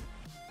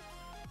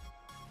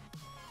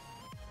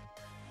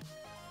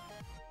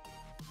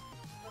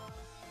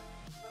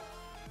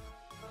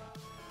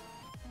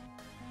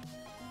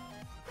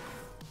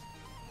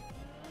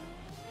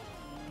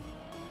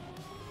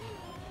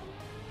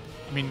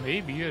mean,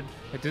 maybe. I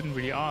didn't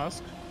really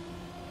ask.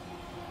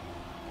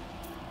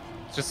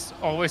 It's just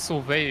always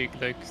so vague.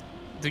 Like,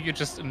 do you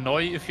just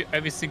annoy if you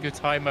every single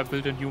time I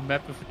build a new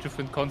map with a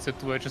different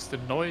concept? Do I just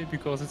annoy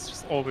because it's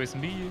just always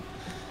me?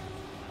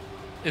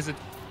 Is it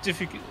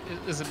difficult?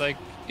 Is it like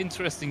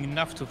interesting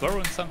enough to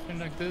warrant something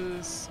like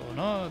this or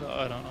not?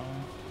 I don't know.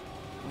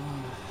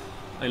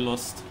 I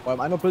lost. Why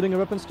am I not building a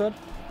map instead?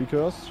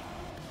 Because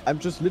I'm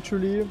just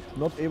literally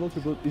not able to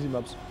build easy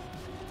maps.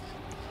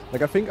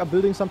 Like, I think I'm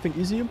building something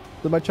easy,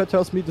 then my chat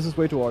tells me this is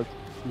way too hard.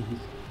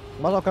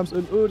 Mother comes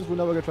in, oh, this will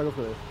never get track of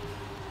the day.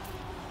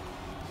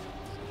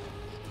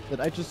 That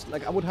I just,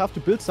 like, I would have to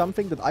build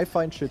something that I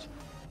find shit.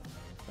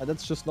 And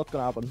that's just not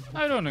gonna happen.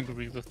 I don't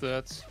agree with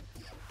that.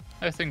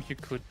 I think you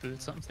could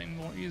build something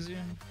more easy.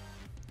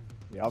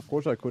 Yeah, of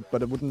course I could,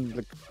 but I wouldn't,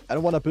 like, I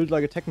don't want to build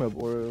like a tech map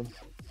or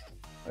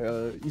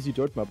a easy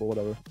dirt map or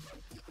whatever.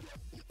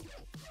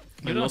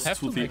 You don't have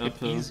to make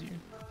it easy.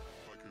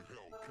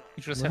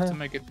 You just have to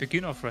make it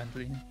beginner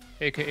friendly.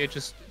 AKA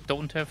just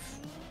don't have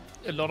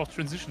a lot of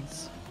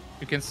transitions.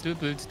 You can still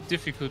build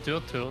difficult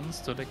dirt turns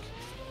to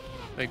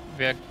like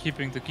where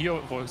keeping the gear,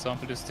 for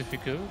example, is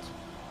difficult.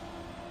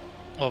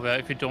 Or where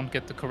if you don't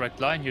get the correct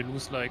line, you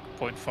lose like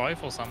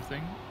 0.5 or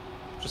something.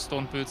 Just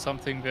don't build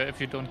something where if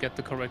you don't get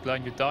the correct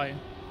line, you die.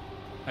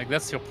 Like,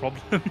 that's your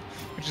problem.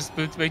 You just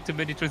build way too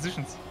many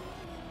transitions.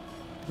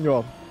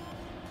 Yeah.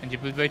 And you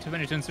build way too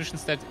many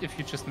transitions that if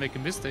you just make a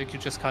mistake, you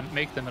just can't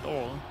make them at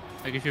all.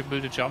 Like, if you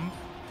build a jump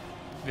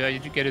where you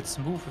get it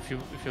smooth if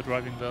you're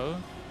driving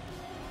well,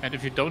 and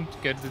if you don't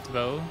get it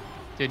well,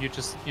 then you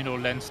just, you know,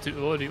 land too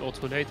early or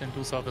too late and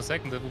lose half a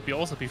second. That would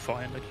also be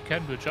fine. Like, you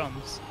can build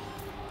jumps,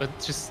 but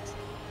just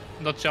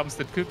not jumps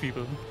that kill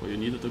people. Well, you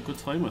needed a good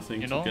time, I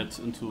think, to get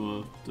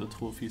into the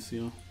trophies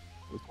here.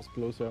 It was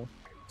close, yeah.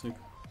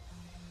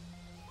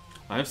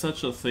 I have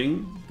such a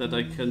thing that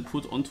I can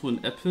put onto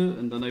an apple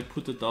and then I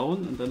put it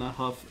down and then I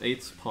have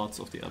 8 parts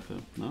of the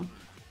apple, no?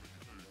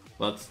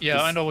 But yeah,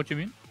 this, I know what you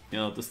mean.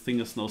 Yeah, this thing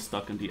is now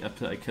stuck in the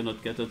apple. I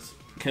cannot get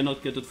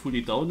it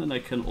fully down, and I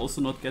can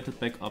also not get it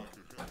back up.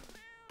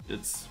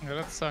 It's yeah,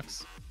 that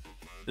sucks.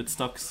 It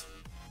sucks.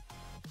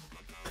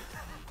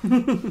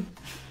 Do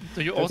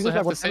you also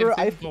have the same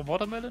thing for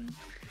watermelon?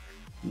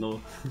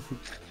 No.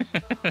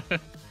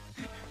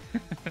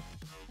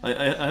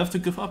 I have to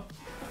give up.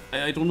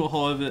 I don't know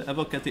how I will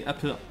ever get the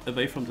apple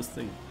away from this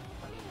thing.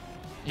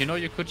 You know,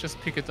 you could just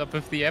pick it up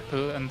with the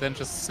apple and then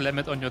just slam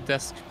it on your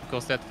desk,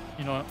 because that,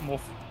 you know, more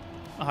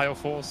higher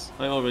force.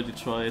 I already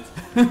tried.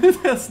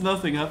 There's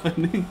nothing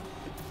happening.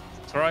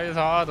 Try it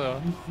harder.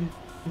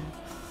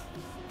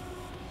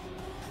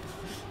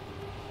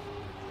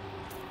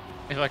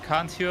 If I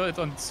can't hear it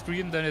on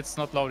screen, then it's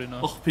not loud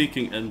enough. Oh,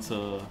 peeking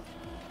enter.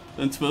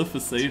 And 12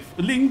 is safe.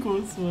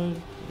 Lingo as well.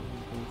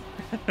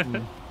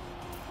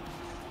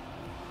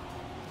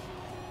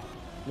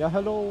 Yeah,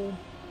 hello.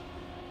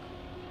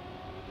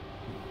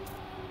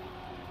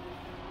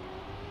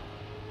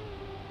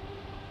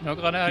 No,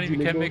 GranaDy, we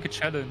can make a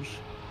challenge.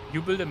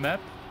 You build a map,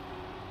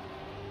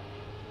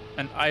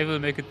 and I will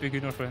make it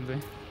beginner friendly.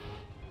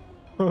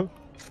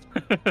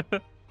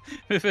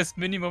 With as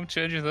minimum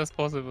changes as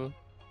possible.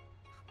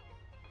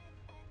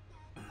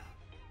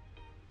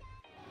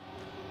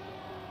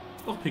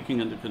 Oh, peeking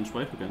and you can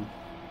swipe again.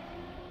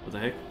 What the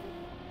heck?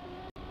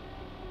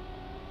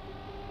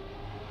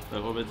 I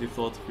already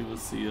thought we will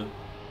see a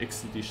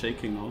XCD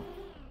shaking now.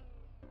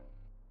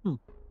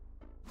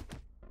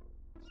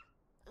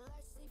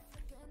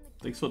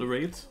 Thanks for the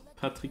raid,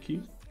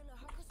 Patricky.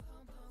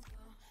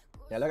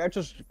 Yeah, like I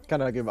just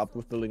kind of gave up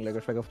with building like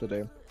a track of the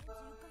day.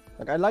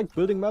 Like I like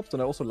building maps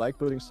and I also like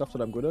building stuff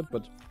that I'm good at,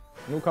 but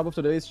no cup of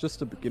the day is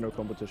just a beginner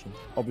competition,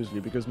 obviously,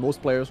 because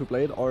most players who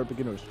play it are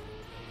beginners.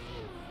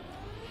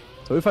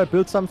 So if I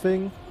build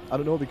something, I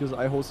don't know, because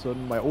I host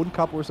my own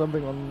cup or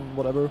something on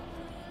whatever,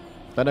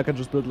 then I can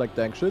just build like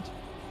dank shit.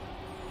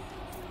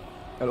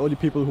 And only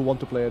people who want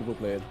to play it will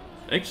play it.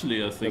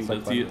 Actually, I think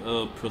that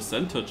the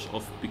percentage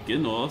of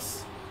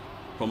beginners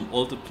from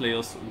all the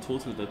players in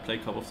total that play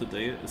Cup of the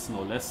Day is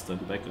now less than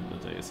back in the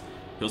days.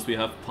 Because we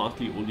have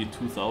partly only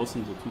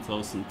 2,000 or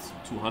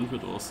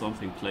 2,200 or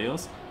something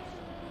players.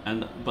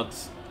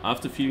 But I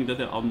have the feeling that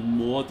there are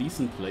more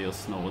decent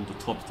players now on the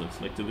top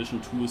div. Like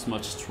Division 2 is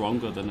much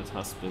stronger than it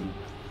has been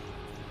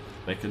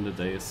back in the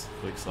days,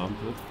 for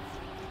example.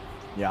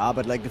 Yeah,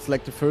 but like it's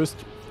like the first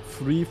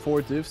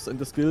 3-4 divs and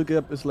the skill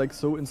gap is like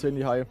so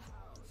insanely high.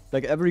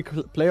 Like every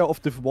player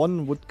of Div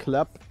 1 would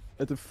clap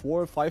at the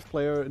 4 or 5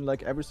 player in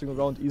like every single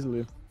round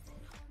easily.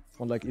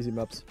 On like easy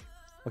maps.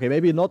 Okay,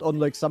 maybe not on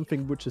like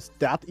something which is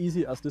that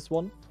easy as this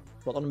one,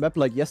 but on a map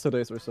like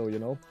yesterday's or so, you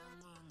know?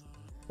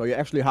 Where you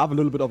actually have a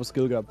little bit of a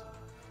skill gap.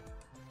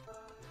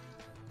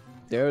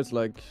 There it's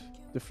like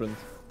different.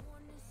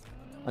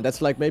 And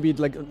that's like maybe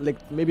like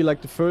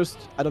the first,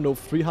 I don't know,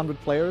 300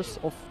 players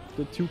of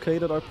the 2K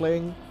that are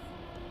playing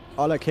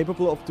are like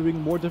capable of doing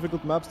more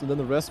difficult maps, and then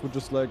the rest would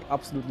just like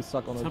absolutely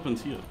suck on it. What happened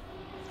here?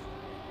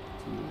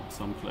 To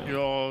some player.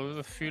 Yeah,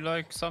 I feel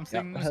like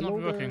something is not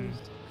working.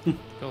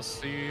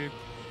 Because he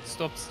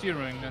stopped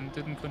steering and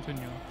didn't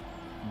continue.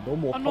 No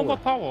more power. No more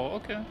power,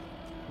 okay.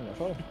 Yeah,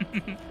 sure.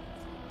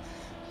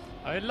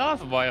 I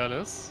love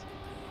wireless.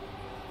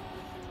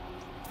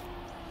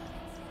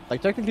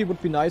 Like technically it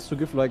would be nice to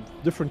give like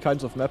different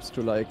kinds of maps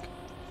to like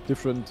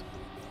different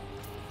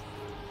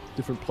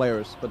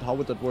players, but how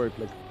would that work?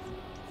 Like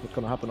what's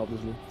gonna happen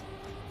obviously?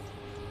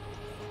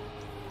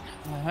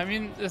 I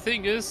mean, the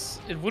thing is,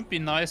 it would be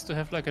nice to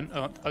have like an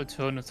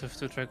alternative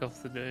to Track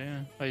of the Day,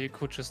 where you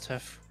could just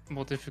have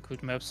more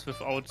difficult maps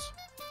without,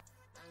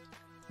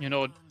 you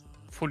know,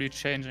 fully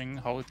changing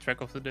how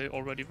Track of the Day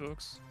already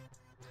works.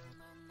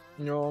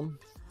 Yeah.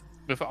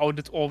 Without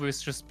it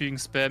always just being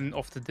Spam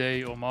of the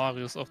day, or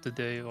Marius of the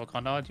day, or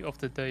GranaDy of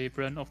the day,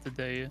 Bren of the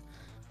day.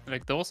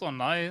 Like, those are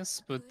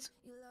nice, but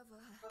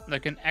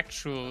like an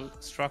actual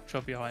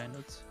structure behind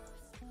it.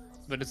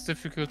 But it's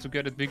difficult to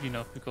get it big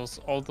enough because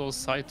all those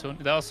side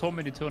there are so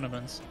many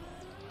tournaments.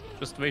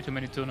 Just way too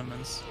many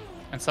tournaments.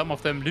 And some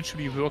of them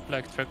literally work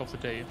like track of the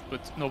day, but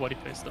nobody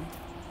plays them.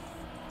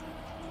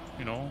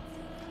 You know?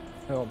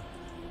 Yeah.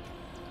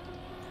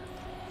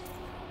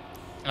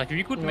 Like,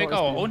 we could make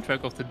our own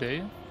track of the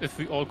day if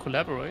we all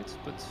collaborate,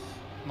 but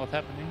not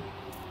happening.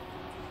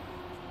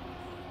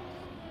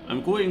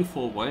 I'm going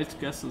for a wild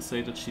guess and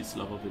say that Cheese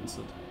Lover wins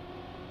it.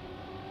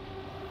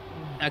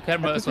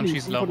 Camera is on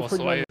Cheese Lover,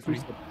 so I agree.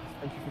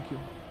 Thank you.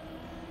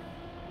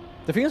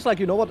 The thing is, like,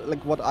 you know what,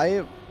 like, what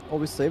I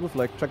always say with,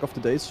 like, track of the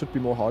days should be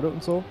more harder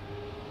and so.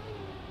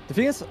 The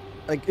thing is,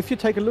 like, if you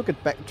take a look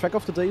at track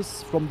of the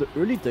days from the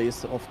early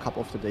days of Cup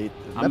of the Day,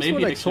 maps were,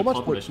 like, so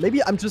much more...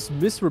 Maybe I'm just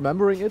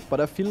misremembering it, but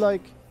I feel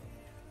like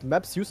the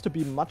maps used to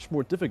be much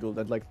more difficult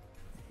and, like,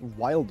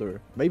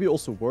 wilder. Maybe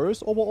also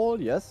worse overall,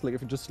 yes, like,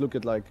 if you just look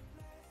at, like,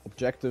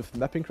 objective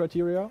mapping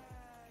criteria.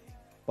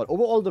 But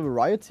overall, the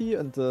variety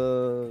and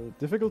the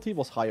difficulty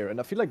was higher, and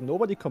I feel like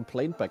nobody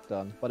complained back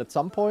then. But at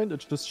some point,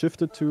 it just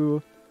shifted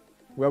to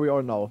where we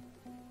are now.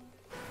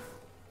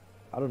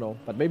 I don't know,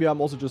 but maybe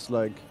I'm also just,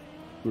 like,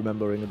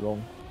 remembering it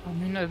wrong. I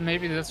mean,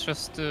 maybe that's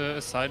just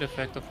a side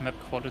effect of map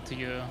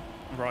quality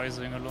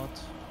rising a lot.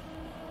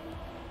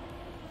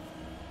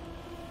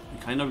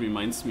 It kind of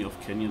reminds me of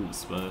Canyon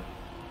as well.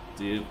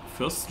 The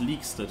first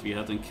leaks that we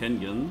had in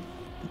Canyon,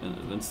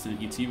 when still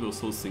ET was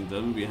hosting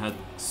them, we had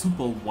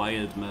super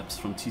wild maps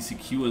from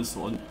TCQ and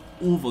so on,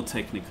 over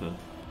technical.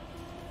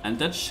 And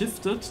that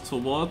shifted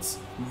towards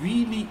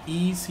really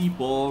easy,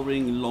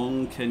 boring,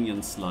 long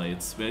canyon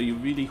slides, where you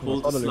really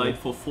hold the slide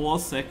for 4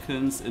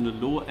 seconds in a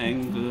low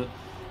angle,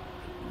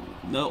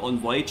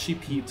 on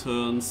YGP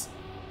turns.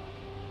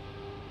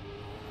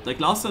 Like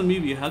last time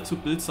we had to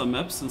build some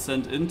maps and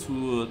send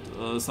into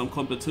some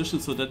competition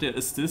so that there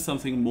is still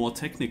something more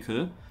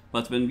technical.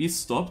 But when we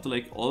stopped,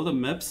 like, all the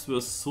maps were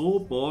so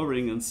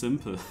boring and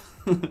simple.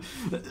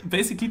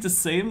 Basically the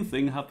same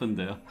thing happened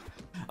there.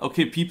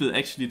 Okay, people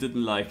actually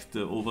didn't like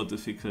the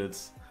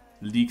over-difficult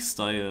league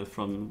style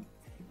from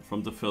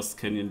the first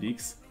Canyon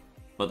leagues.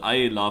 But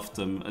I loved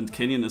them, and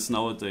Canyon is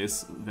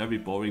nowadays very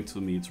boring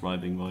to me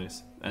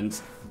driving-wise. And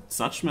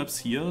such maps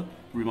here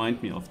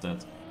remind me of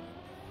that.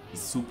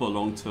 Super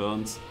long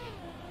turns.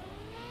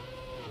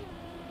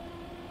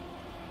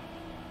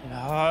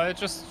 Yeah,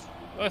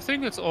 I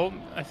think it's all.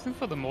 I think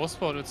for the most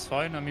part it's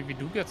fine. I mean, we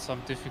do get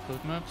some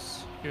difficult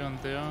maps here and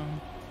there.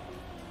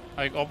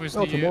 Like,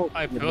 obviously,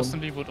 I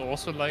personally would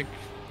also like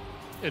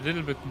a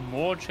little bit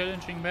more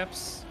challenging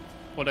maps.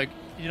 Or, like,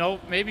 you know,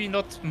 maybe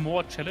not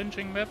more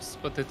challenging maps,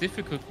 but the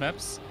difficult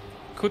maps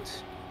could,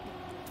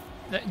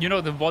 you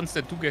know, the ones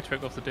that do get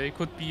track of the day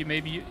could be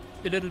maybe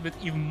a little bit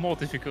even more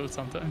difficult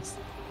sometimes.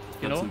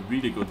 That's a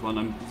really good one.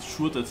 I'm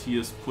sure that he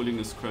is pulling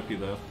a scrappy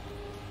there.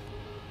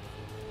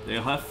 They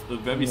have a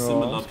very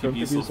similar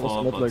PB so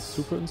far, not, but like,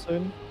 super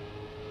insane.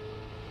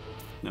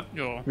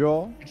 Yeah.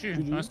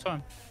 GG. Nice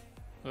time.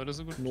 That is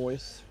a good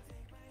noise.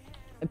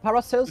 And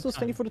Paracelsus,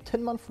 thank you for the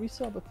 10-month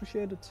resub.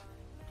 Appreciate it.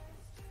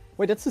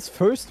 Wait, that's his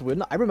first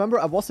win? I remember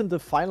I was in the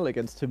final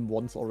against him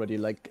once already,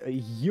 like a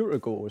year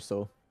ago or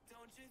so.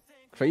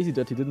 Crazy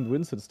that he didn't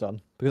win since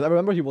then. Because I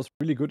remember he was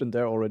really good in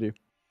there already.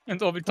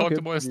 And all we talked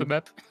about is the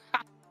map.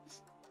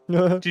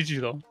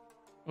 GG though.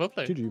 Well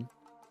played. GG.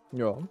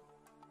 Yeah.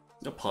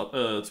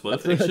 12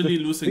 actually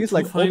losing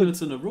 2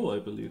 finals in a row, I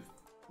believe.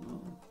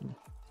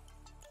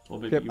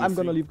 Okay, I'm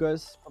gonna leave,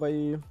 guys.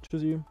 Bye.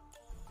 Tschüssi.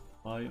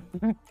 Bye.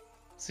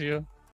 See ya.